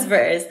Gotham's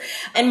verse.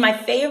 And my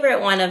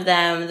favorite one of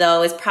them,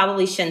 though, is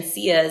probably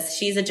Shensea's.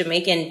 She's a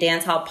Jamaican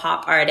dancehall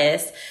pop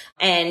artist,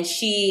 and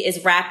she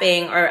is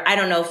rapping, or I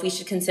don't know if we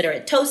should consider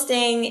it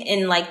toasting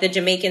in like the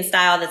Jamaican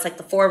style that's like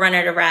the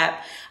forerunner to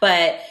rap,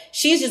 but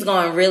she's just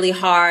going really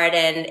hard,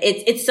 and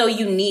it's so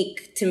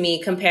unique to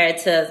me compared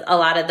to a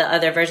lot of the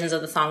other versions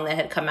of the song that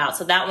had come out.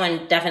 So that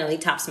one definitely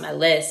tops my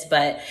list.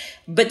 But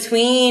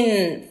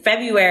between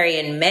February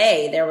and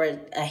May, there were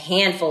a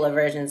handful of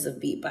versions of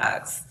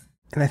Beatbox.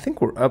 And I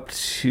think we're up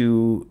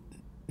to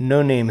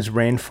No Name's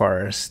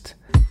Rainforest.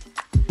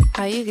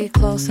 How you get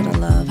closer to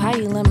love, how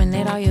you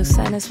eliminate all your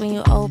sadness when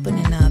you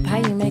opening up, how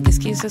you make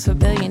excuses for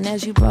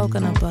billionaires you broke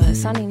on a bus,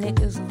 sunny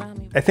niggas around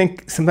me. I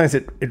think sometimes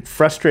it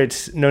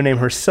frustrates No Name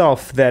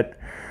herself that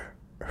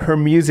her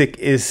music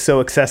is so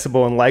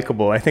accessible and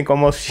likable. I think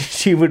almost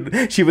she would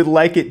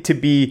like it to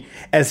be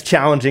as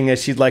challenging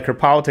as she'd like her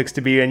politics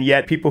to be, and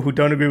yet people who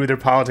don't agree with her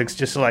politics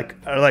just are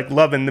like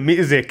loving the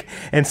music.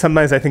 And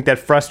sometimes I think that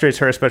frustrates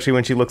her, especially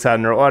when she looks out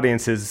in her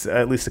audiences,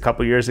 at least a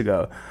couple years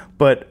ago.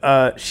 But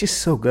she's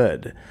so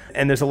good,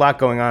 and there's a lot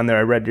going on there.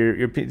 I read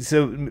your piece,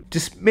 so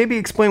just maybe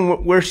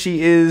explain where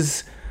she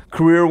is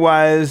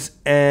career-wise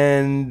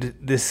and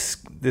this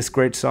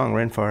great song,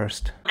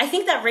 Rainforest. I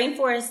think that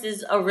Rainforest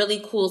is a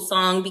really cool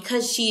song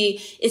because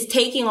she is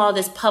taking all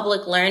this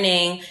public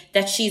learning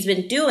that she's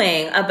been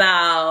doing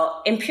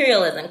about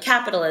imperialism,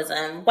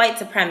 capitalism, white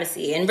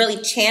supremacy, and really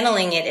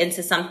channeling it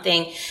into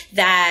something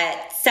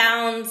that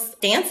sounds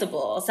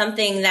danceable,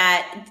 something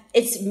that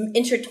it's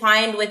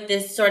intertwined with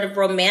this sort of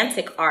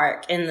romantic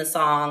arc in the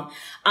song.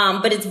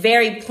 But it's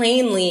very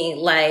plainly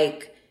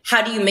like,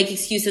 how do you make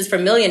excuses for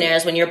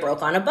millionaires when you're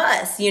broke on a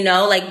bus? You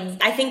know, like,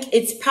 I think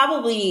it's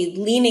probably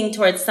leaning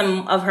towards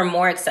some of her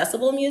more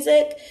accessible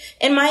music,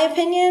 in my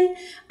opinion.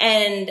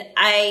 And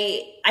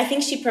I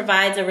think she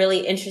provides a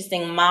really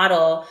interesting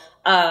model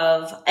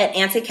of an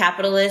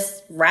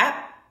anti-capitalist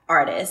rap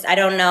artist. I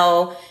don't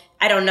know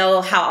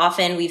how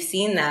often we've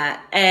seen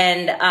that.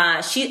 And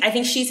I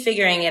think she's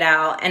figuring it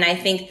out. And I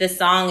think this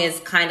song is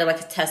kind of like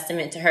a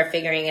testament to her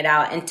figuring it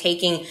out and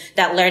taking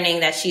that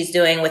learning that she's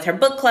doing with her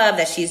book club,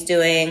 that she's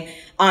doing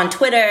on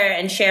Twitter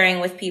and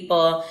sharing with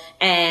people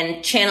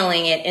and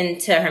channeling it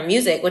into her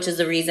music, which is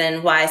the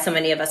reason why so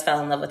many of us fell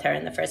in love with her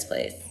in the first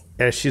place.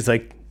 Yeah, she's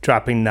like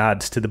dropping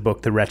nods to the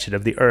book, The Wretched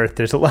of the Earth.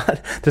 There's a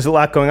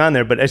lot going on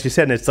there. But as you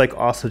said, it's like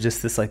also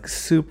just this like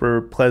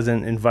super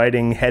pleasant,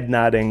 inviting, head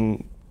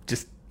nodding,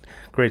 just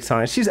great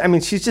song. She's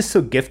just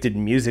so gifted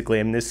musically.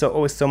 I mean, there's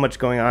always so much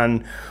going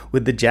on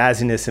with the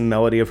jazziness and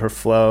melody of her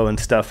flow and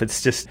stuff.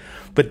 It's just,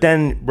 but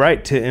then,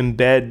 right, to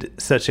embed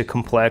such a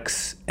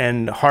complex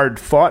and hard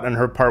fought on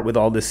her part with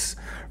all this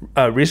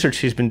research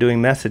she's been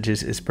doing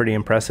messages is pretty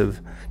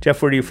impressive.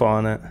 Jeff, where do you fall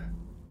on that?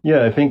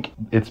 Yeah, I think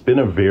it's been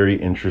a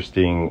very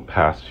interesting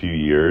past few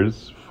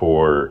years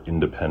for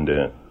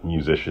independent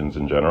musicians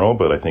in general,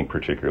 but I think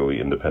particularly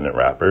independent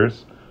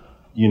rappers,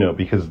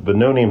 because the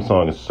No Name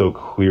song is so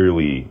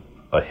clearly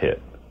a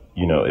hit.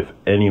 If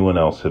anyone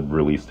else had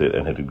released it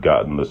and had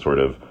gotten the sort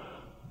of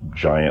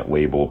giant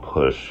label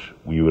push,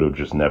 we would have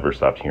just never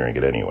stopped hearing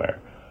it anywhere.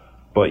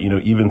 But,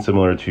 even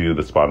similar to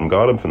the Spot 'Em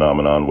Got 'Em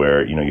phenomenon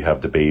where, you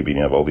have DaBaby and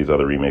you have all these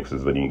other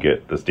remixes, then you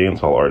get this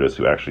dancehall artist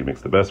who actually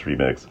makes the best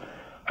remix.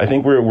 I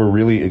think we're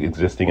really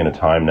existing in a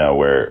time now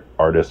where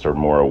artists are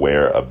more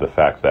aware of the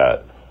fact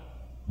that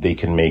they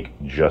can make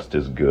just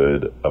as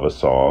good of a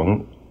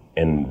song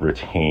and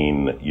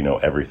retain,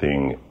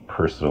 everything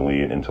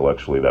personally and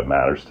intellectually that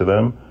matters to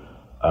them.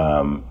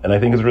 And I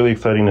think it's really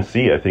exciting to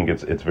see. I think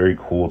it's very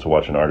cool to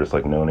watch an artist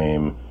like No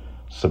Name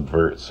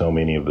subvert so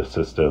many of the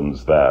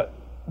systems that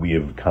we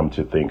have come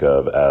to think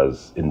of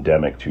as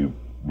endemic to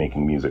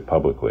making music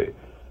publicly.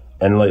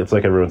 And it's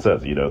like everyone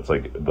says, it's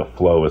like the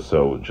flow is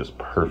so just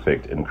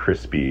perfect and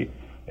crispy,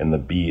 and the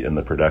beat and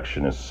the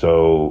production is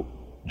so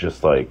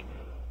just like,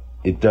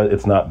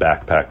 it's not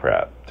backpack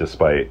rap,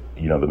 despite,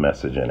 the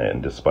message in it,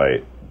 and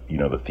despite,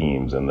 the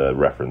themes and the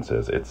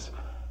references.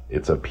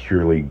 It's a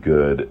purely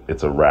good,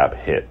 it's a rap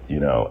hit,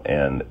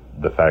 and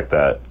the fact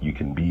that you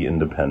can be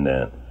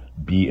independent,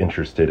 be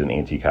interested in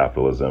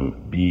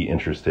anti-capitalism, be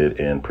interested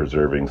in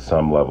preserving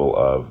some level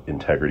of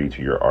integrity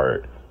to your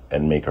art,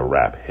 and make a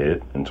rap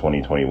hit in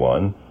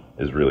 2021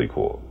 is really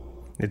cool.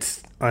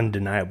 It's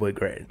undeniably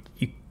great.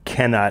 You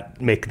cannot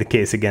make the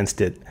case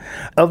against it.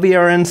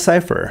 LVRN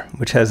Cypher,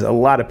 which has a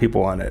lot of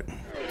people on it.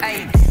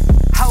 Hey,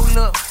 hold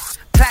up.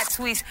 Plot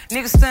twist.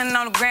 Niggas stunning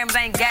on the gram, but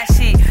ain't got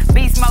shit.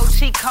 Beast mode,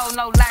 cheat code,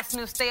 no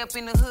locksmith, stay up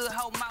in the hood,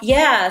 hold my...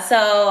 Yeah,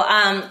 so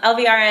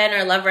LVRN,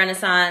 or Love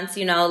Renaissance,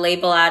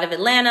 label out of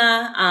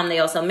Atlanta. They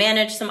also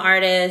manage some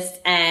artists,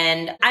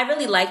 and I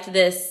really liked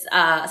this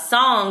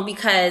song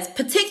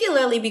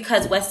particularly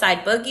because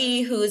Westside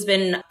Boogie, who's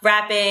been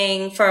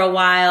rapping for a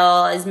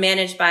while, is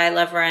managed by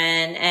Love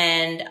Ren,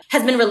 and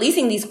has been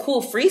releasing these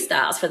cool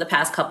freestyles for the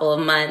past couple of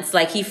months.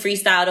 Like, he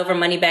freestyled over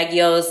Moneybagg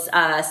Yo's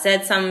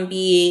Said Some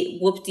Beat,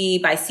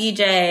 Whoopty by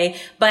CJ,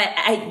 but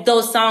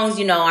those songs,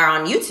 are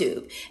on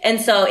YouTube.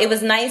 And so it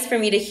was nice for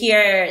me to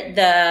hear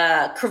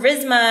the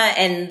charisma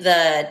and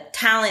the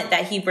talent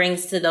that he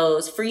brings to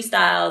those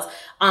freestyles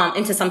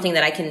into something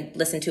that I can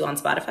listen to on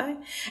Spotify.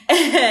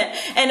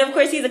 And of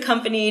course, he's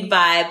accompanied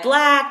by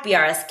Black,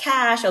 BRS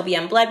Cash,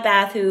 OBM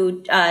Bloodbath,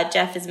 who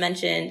Jeff has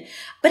mentioned.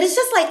 But it's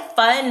just like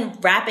fun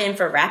rapping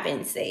for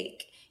rapping's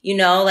sake.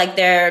 Like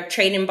they're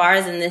trading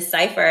bars in this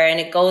cypher, and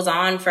it goes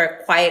on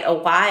for quite a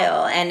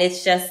while. And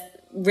it's just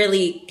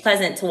really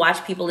pleasant to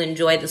watch people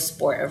enjoy the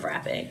sport of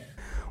rapping.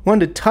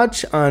 Wanted to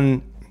touch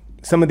on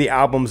some of the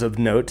albums of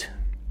note.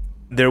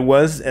 There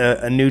was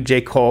a new J.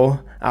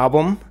 Cole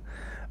album.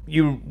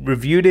 You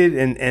reviewed it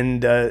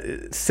and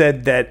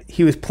said that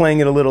he was playing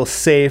it a little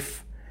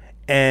safe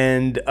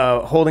and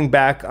holding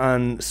back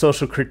on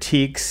social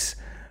critiques.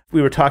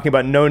 We were talking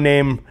about No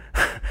Name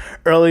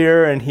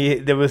earlier, and he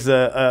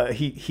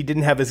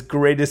didn't have his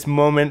greatest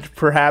moment,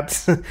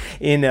 perhaps,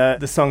 in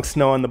the song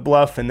Snow on the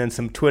Bluff, and then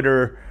some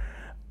Twitter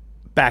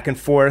back and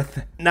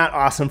forth. Not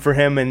awesome for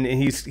him, and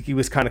he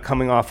was kind of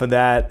coming off of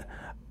that.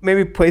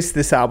 Maybe place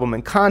this album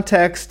in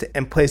context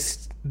and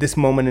place this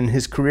moment in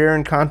his career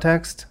in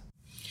context.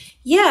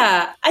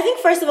 Yeah, I think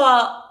first of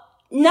all,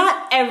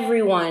 not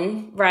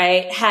everyone,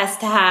 right, has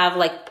to have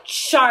like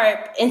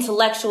sharp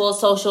intellectual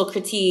social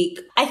critique.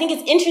 I think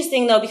it's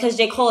interesting though, because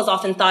J. Cole is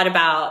often thought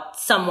about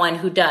someone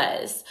who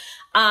does.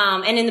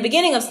 And in the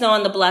beginning of Snow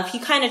on the Bluff, he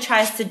kind of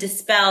tries to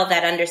dispel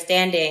that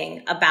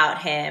understanding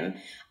about him.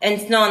 And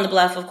Snow on the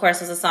Bluff, of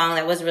course, was a song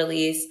that was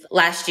released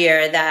last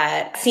year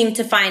that seemed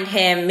to find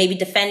him maybe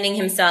defending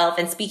himself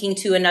and speaking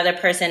to another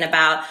person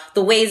about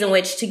the ways in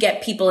which to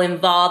get people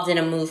involved in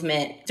a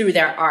movement through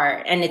their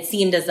art. And it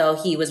seemed as though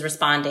he was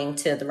responding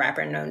to the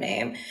rapper No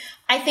Name.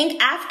 I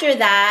think after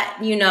that,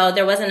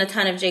 there wasn't a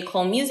ton of J.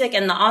 Cole music,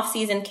 and the off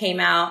season came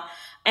out,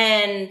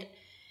 and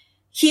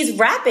he's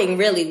rapping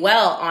really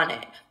well on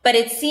it. But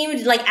it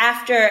seemed like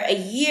after a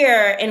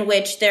year in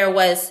which there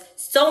was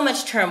so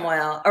much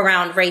turmoil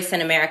around race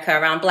in America,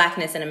 around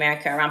blackness in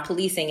America, around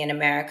policing in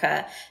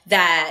America,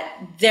 that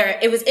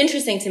it was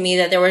interesting to me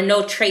that there were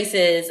no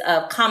traces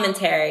of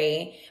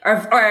commentary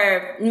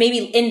or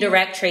maybe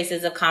indirect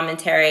traces of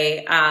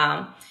commentary,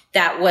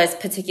 that was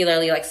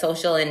particularly like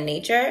social in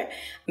nature.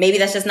 Maybe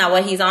that's just not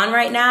what he's on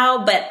right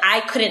now, but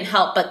I couldn't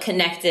help but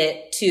connect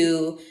it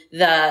to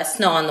the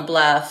Snow on the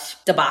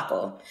Bluff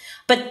debacle.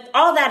 But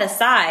all that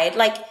aside,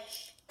 like,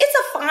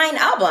 it's a fine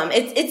album.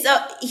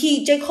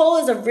 J. Cole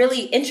is a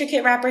really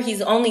intricate rapper.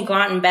 He's only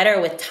gotten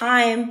better with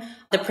time.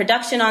 The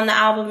production on the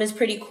album is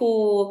pretty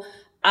cool.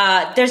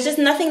 There's just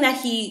nothing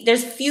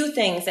there's few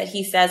things that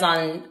he says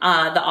on,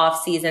 the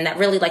off season that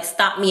really like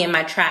stop me in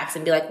my tracks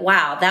and be like,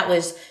 wow, that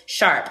was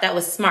sharp. That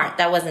was smart.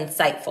 That was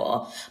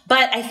insightful.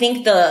 But I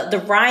think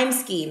the rhyme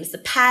schemes, the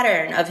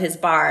pattern of his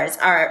bars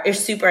are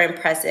super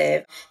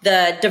impressive.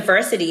 The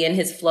diversity in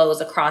his flows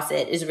across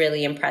it is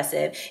really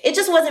impressive. It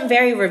just wasn't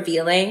very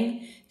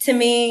revealing to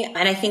me.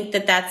 And I think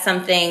that that's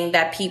something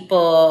that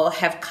people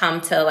have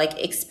come to like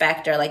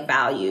expect or like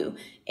value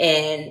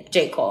in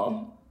J.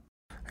 Cole.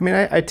 I mean,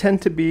 I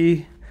tend to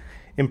be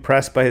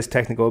impressed by his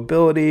technical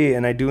ability,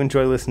 and I do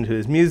enjoy listening to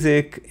his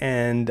music.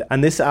 And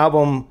on this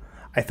album,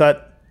 I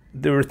thought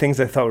there were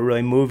things I thought were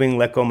really moving.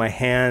 Let Go My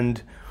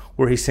Hand,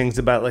 where he sings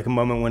about like a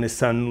moment when his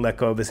son let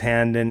go of his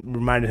hand and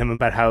reminded him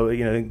about how,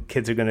 you know,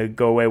 kids are going to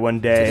go away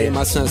one day. Today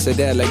my son said,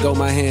 Dad, let go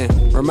my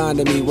hand.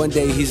 Reminded me one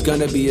day he's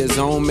going to be his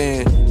own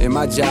man. And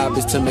my job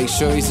is to make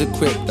sure he's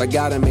equipped. I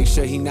got to make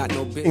sure he's not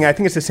no bitch. I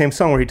think it's the same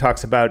song where he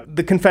talks about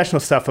the confessional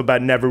stuff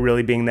about never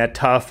really being that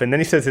tough. And then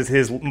he says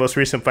his most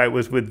recent fight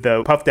was with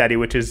Puff Daddy,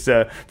 which is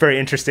very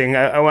interesting.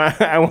 I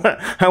want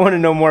to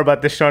know more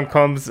about the Sean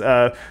Combs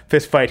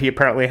fist fight he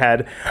apparently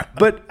had.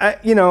 But,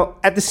 you know,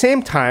 at the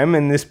same time,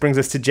 and this brings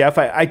us to Jeff,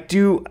 I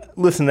do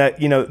listen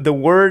that, you know, the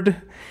word,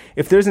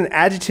 if there's an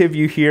adjective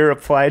you hear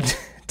applied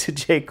to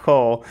J.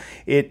 Cole,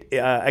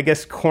 I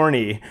guess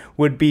corny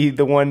would be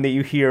the one that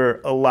you hear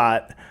a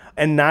lot.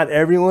 And not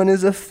everyone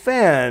is a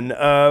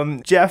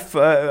fan. Jeff,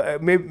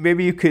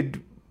 maybe you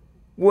could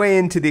weigh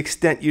in to the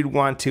extent you'd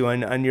want to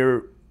on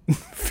your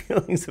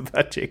feelings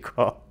about J.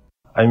 Cole.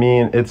 I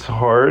mean, it's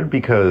hard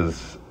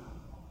because,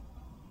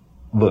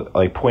 look,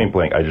 like point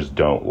blank, I just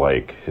don't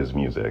like his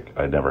music.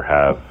 I never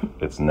have.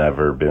 It's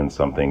never been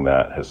something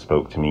that has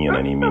spoke to me in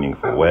any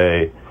meaningful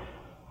way.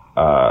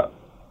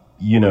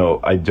 You know,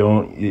 I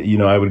don't, you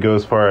know, I would go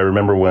as far, I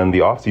remember when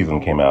the off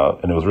season came out,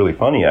 and it was really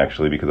funny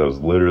actually, because I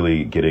was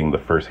literally getting the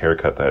first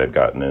haircut that I'd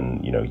gotten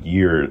in, you know,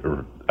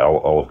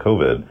 all of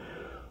COVID.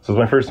 So it was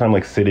my first time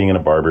like sitting in a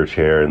barber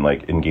chair and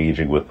like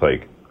engaging with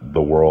like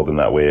the world in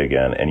that way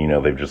again. And, you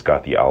know, they've just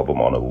got the album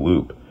on a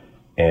loop,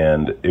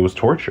 and it was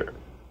torture.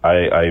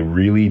 I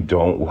really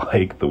don't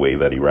like the way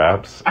that he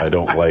raps. I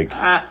don't like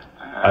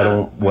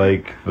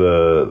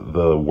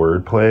the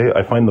wordplay.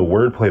 I find the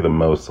wordplay the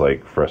most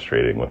like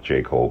frustrating with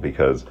J. Cole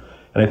because,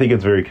 and I think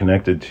it's very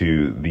connected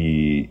to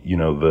the, you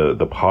know,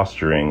 the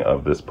posturing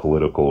of this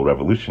political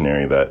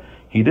revolutionary that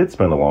he did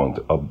spend a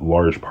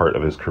large part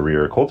of his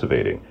career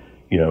cultivating.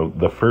 You know,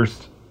 the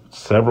first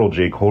several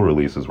J. Cole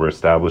releases were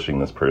establishing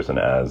this person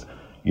as,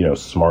 you know,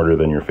 smarter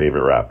than your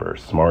favorite rapper,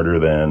 smarter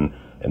than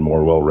and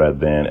more well-read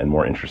than and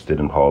more interested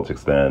in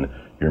politics than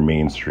your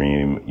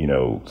mainstream, you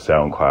know,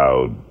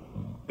 SoundCloud,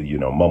 you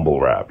know,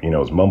 mumble rap. You know,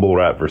 it was mumble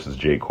rap versus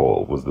J.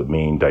 Cole was the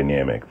main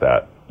dynamic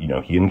that, you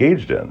know, he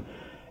engaged in.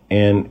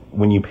 And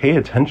when you pay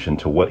attention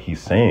to what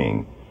he's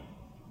saying,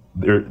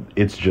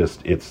 it's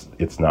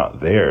not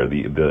there.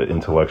 The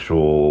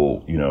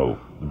intellectual, you know,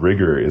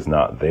 rigor is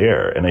not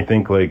there. And I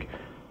think like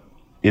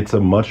it's a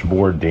much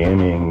more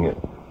damning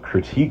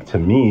critique to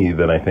me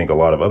than I think a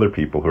lot of other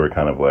people who are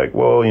kind of like,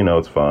 well, you know,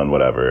 it's fun,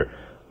 whatever.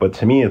 But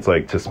to me, it's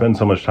like to spend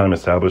so much time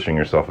establishing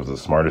yourself as the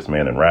smartest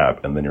man in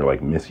rap, and then you're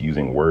like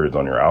misusing words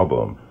on your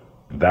album.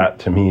 That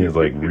to me is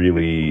like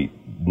really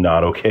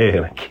not okay,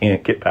 and I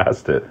can't get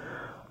past it.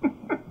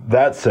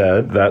 That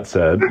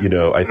said, you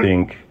know, I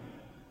think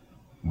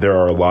there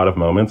are a lot of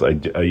moments.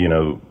 Let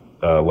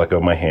Go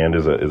My Hand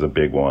is a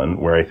big one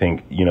where I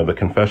think, you know, the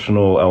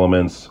confessional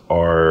elements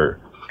are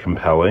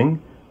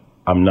compelling.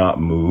 I'm not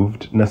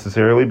moved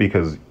necessarily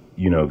because,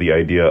 you know, the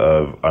idea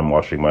of I'm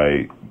watching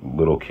my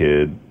little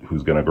kid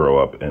who's going to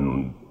grow up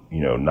and,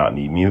 you know, not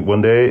need me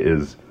one day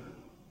is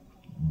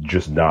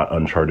just not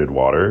uncharted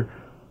water.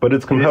 But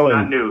it's compelling.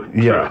 It's not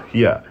new.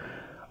 Yeah.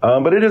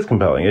 But it is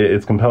compelling.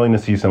 It's compelling to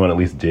see someone at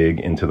least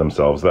dig into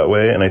themselves that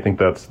way. And I think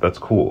that's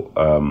cool.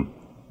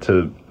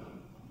 To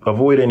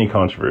avoid any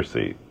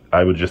controversy,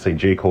 I would just say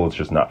J. Cole is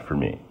just not for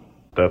me.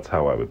 That's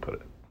how I would put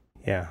it.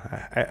 Yeah,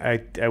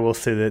 I will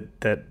say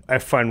that I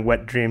find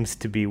Wet Dreams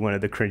to be one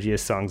of the cringiest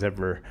songs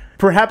ever,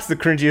 perhaps the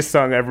cringiest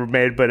song ever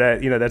made,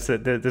 but you know, there's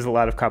a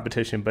lot of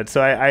competition, but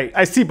so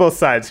I see both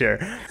sides here.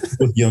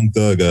 With Young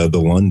Thug, the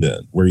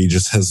London, where he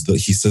just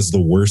he says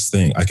the worst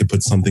thing. I could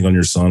put something on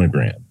your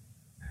sonogram.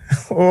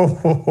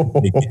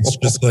 It's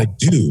just like,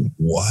 dude,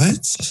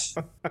 what?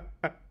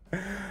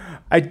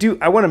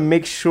 I want to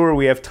make sure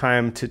we have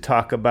time to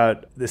talk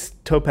about this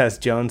Topaz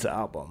Jones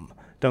album.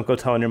 Don't Go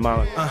Telling Your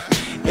Mama.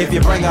 If you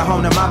bring her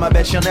home to mama,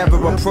 bet she'll never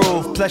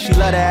approve. Plus you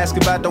let her ask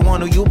about the one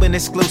who you've been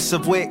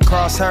exclusive with.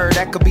 Cross her,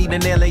 that could be the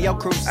nail of your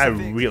crucifix. I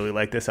really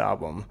like this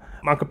album.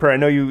 Monka Per, I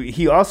know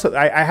he also,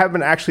 I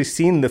haven't actually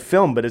seen the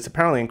film, but it's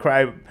apparently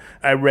incredible.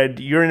 I read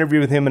your interview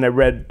with him and I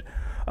read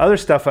other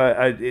stuff.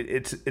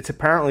 It's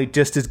apparently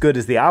just as good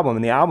as the album,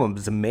 and the album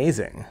is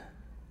amazing.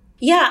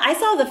 Yeah, I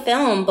saw the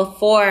film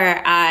before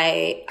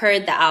I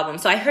heard the album.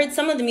 So I heard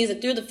some of the music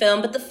through the film,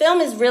 but the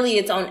film is really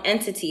its own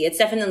entity. It's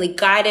definitely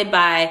guided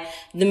by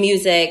the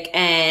music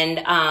and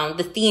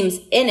the themes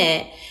in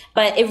it.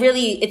 but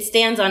it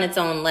stands on its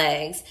own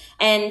legs.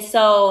 And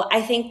so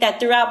I think that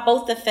throughout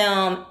both the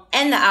film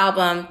and the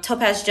album,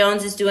 Topaz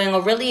Jones is doing a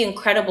really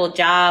incredible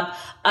job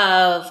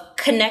of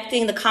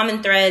connecting the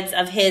common threads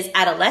of his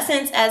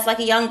adolescence as like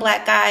a young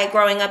Black guy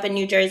growing up in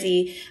New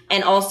Jersey,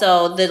 and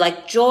also the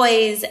like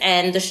joys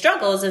and the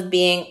struggles of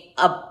being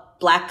a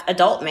Black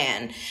adult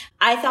man.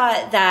 I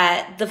thought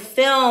that the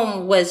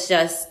film was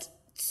just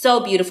so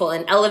beautiful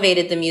and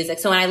elevated the music.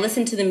 So when I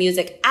listened to the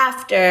music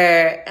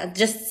after,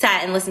 just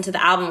sat and listened to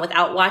the album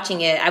without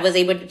watching it, I was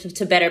able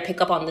to better pick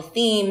up on the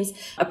themes,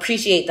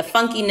 appreciate the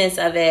funkiness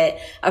of it,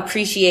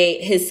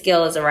 appreciate his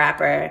skill as a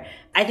rapper.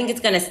 I think it's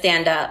going to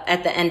stand up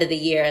at the end of the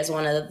year as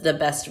one of the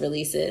best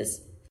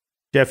releases.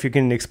 Jeff, you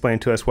can explain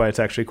to us why it's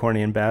actually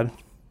corny and bad?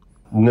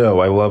 No,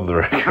 I love the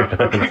record.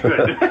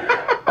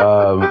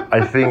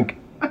 I think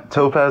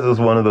Topaz is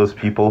one of those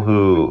people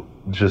who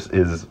just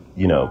is,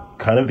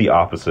 kind of the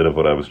opposite of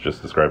what I was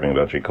just describing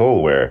about J.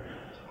 Cole, where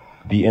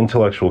the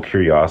intellectual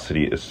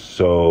curiosity is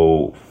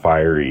so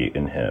fiery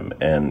in him.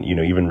 And,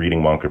 even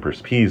reading Mon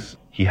Caper's piece,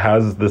 he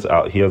has this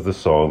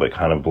song that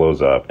kind of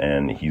blows up,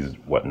 and he's,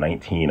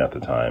 19 at the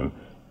time.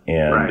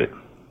 And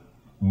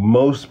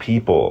most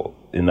people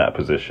in that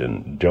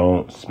position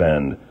don't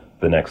spend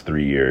the next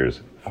 3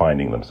 years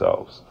finding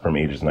themselves from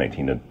ages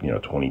 19 to,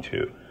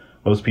 22.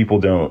 Most people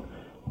don't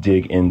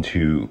dig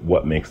into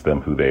what makes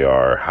them who they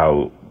are,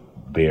 how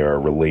they are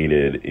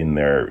related in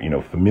their,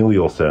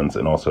 familial sense,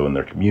 and also in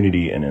their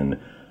community and in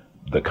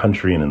the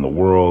country and in the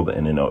world,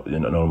 and in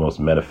an almost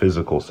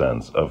metaphysical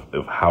sense of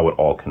how it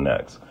all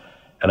connects.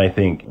 And I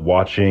think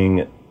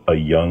watching a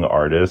young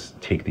artist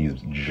take these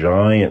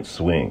giant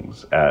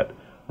swings at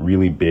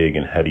really big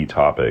and heady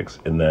topics,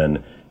 and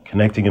then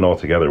connecting it all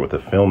together with a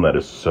film that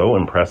is so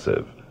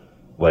impressive,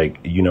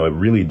 it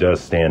really does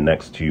stand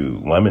next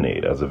to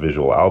Lemonade as a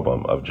visual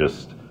album of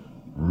just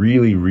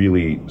really,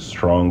 really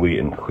strongly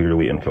and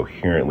clearly and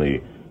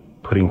coherently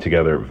putting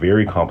together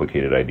very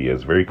complicated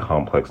ideas, very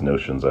complex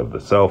notions of the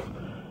self,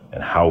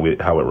 and how it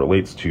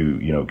relates to,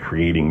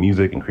 creating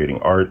music and creating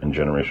art and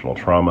generational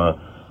trauma.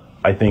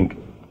 I think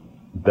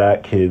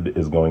that kid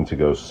is going to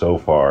go so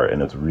far,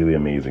 and it's really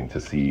amazing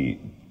to see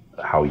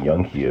how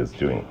young he is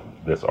doing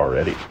this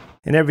already.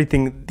 And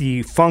everything,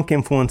 the funk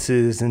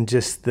influences, and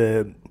just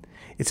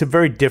it's a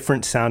very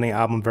different sounding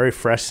album, very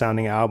fresh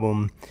sounding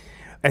album.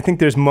 I think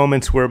there's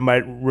moments where it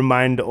might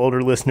remind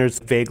older listeners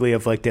vaguely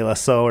of like De La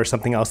Soul or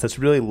something else that's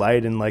really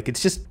light, and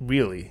it's just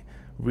really,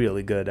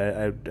 really good.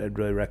 I'd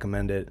really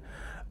recommend it.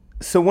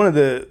 So one of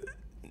the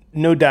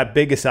no doubt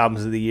biggest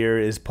albums of the year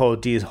is Polo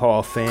G's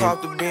Hall of Fame.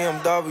 Cop the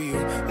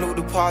BMW, new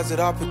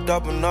deposit, I picked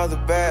up another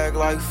bag,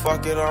 like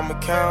fuck it, I'ma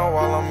count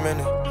while I'm in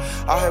it.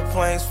 I had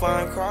planes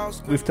flying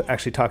across. We've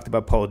actually talked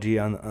about Polo G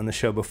on the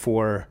show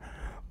before,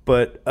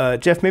 but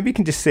Jeff, maybe you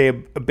can just say a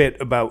bit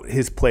about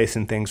his place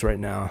in things right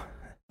now.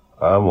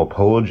 Well,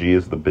 Polo G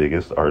is the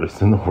biggest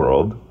artist in the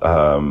world.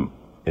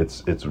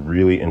 It's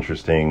really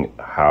interesting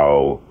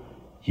how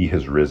he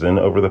has risen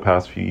over the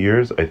past few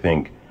years. I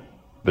think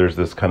there's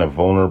this kind of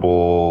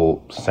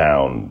vulnerable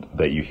sound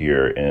that you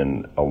hear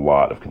in a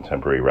lot of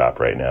contemporary rap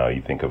right now. You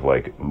think of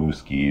like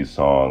Mooskie's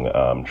song,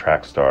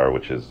 Trackstar,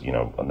 which is,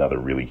 another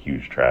really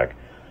huge track.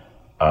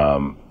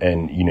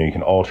 And, you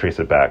can all trace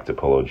it back to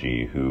Polo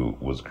G, who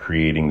was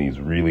creating these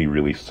really,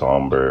 really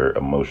somber,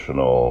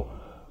 emotional,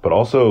 but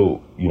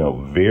also,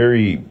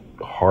 very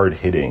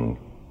hard-hitting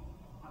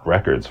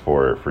records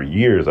for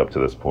years up to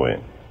this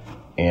point.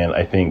 And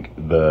I think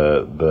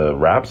the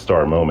rap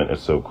star moment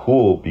is so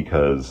cool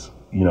because,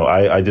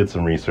 I did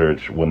some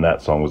research when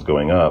that song was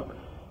going up,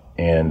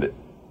 and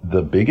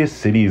the biggest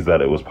cities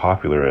that it was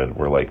popular in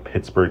were like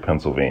Pittsburgh,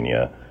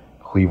 Pennsylvania,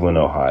 Cleveland,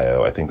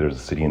 Ohio. I think there's a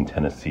city in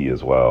Tennessee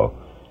as well.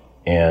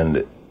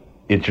 And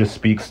it just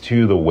speaks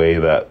to the way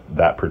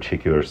that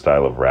particular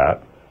style of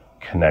rap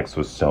connects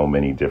with so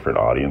many different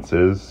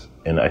audiences.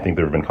 And I think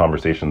there have been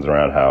conversations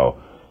around how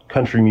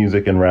country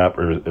music and rap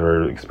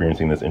are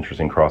experiencing this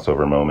interesting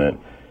crossover moment.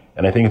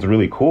 And I think it's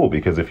really cool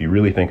because if you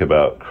really think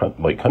about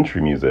like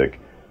country music,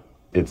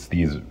 it's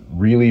these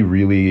really,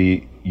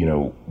 really,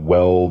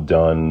 well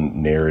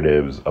done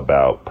narratives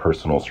about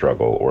personal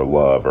struggle or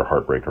love or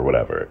heartbreak or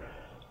whatever.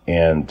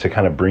 And to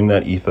kind of bring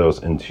that ethos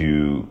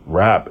into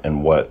rap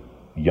and what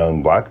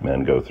young Black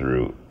men go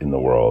through in the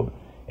world,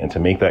 and to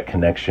make that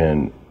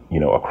connection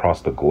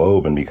across the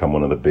globe and become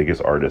one of the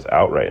biggest artists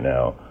out right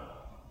now,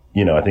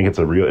 I think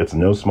it's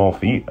no small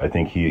feat. I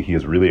think he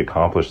has really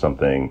accomplished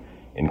something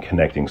in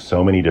connecting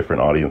so many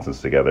different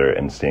audiences together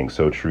and staying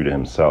so true to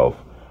himself.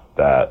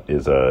 That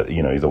is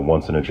he's a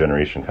once in a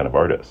generation kind of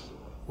artist.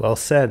 Well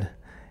said.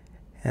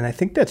 And I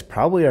think that's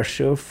probably our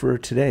show for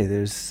today.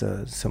 There's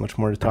so much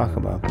more to talk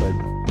about, but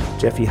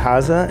Jeff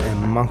Ihaza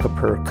and Mon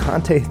Caper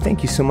Kante,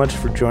 thank you so much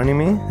for joining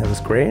me. That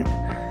was great.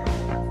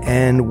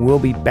 And we'll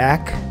be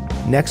back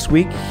next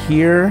week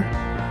here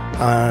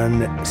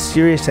on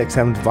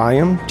SiriusXM's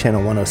Volume,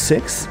 Channel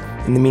 106.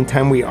 In the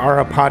meantime, we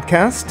are a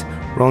podcast.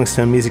 Rolling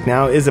Stone Music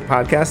Now is a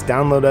podcast.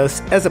 Download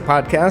us as a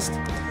podcast.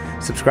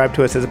 Subscribe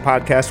to us as a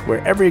podcast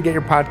wherever you get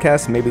your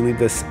podcasts. Maybe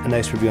leave us a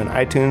nice review on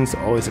iTunes.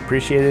 Always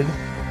appreciated.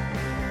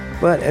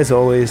 But as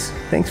always,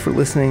 thanks for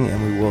listening,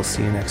 and we will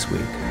see you next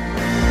week.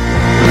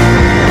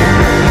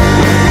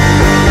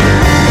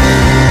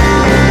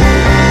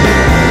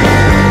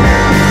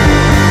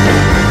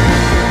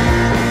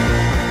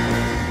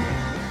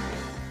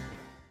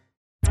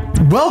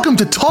 Welcome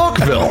to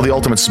Talkville, the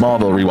ultimate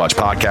Smallville rewatch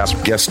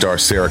podcast. Guest star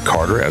Sarah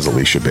Carter as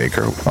Alicia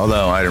Baker.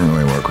 Although I didn't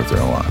really work with her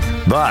a lot.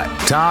 But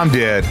Tom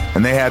did,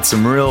 and they had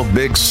some real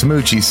big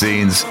smoochy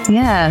scenes.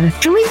 Yeah.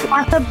 Can we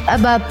talk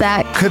about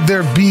that? Could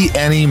there be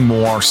any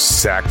more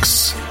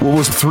sex? What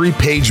was a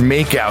 3-page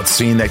makeout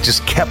scene that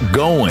just kept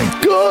going?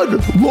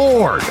 Good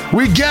Lord.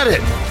 We get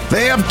it.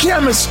 They have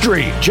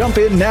chemistry. Jump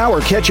in now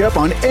or catch up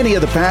on any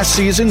of the past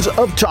seasons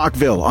of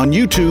Talkville on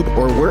YouTube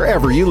or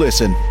wherever you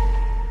listen.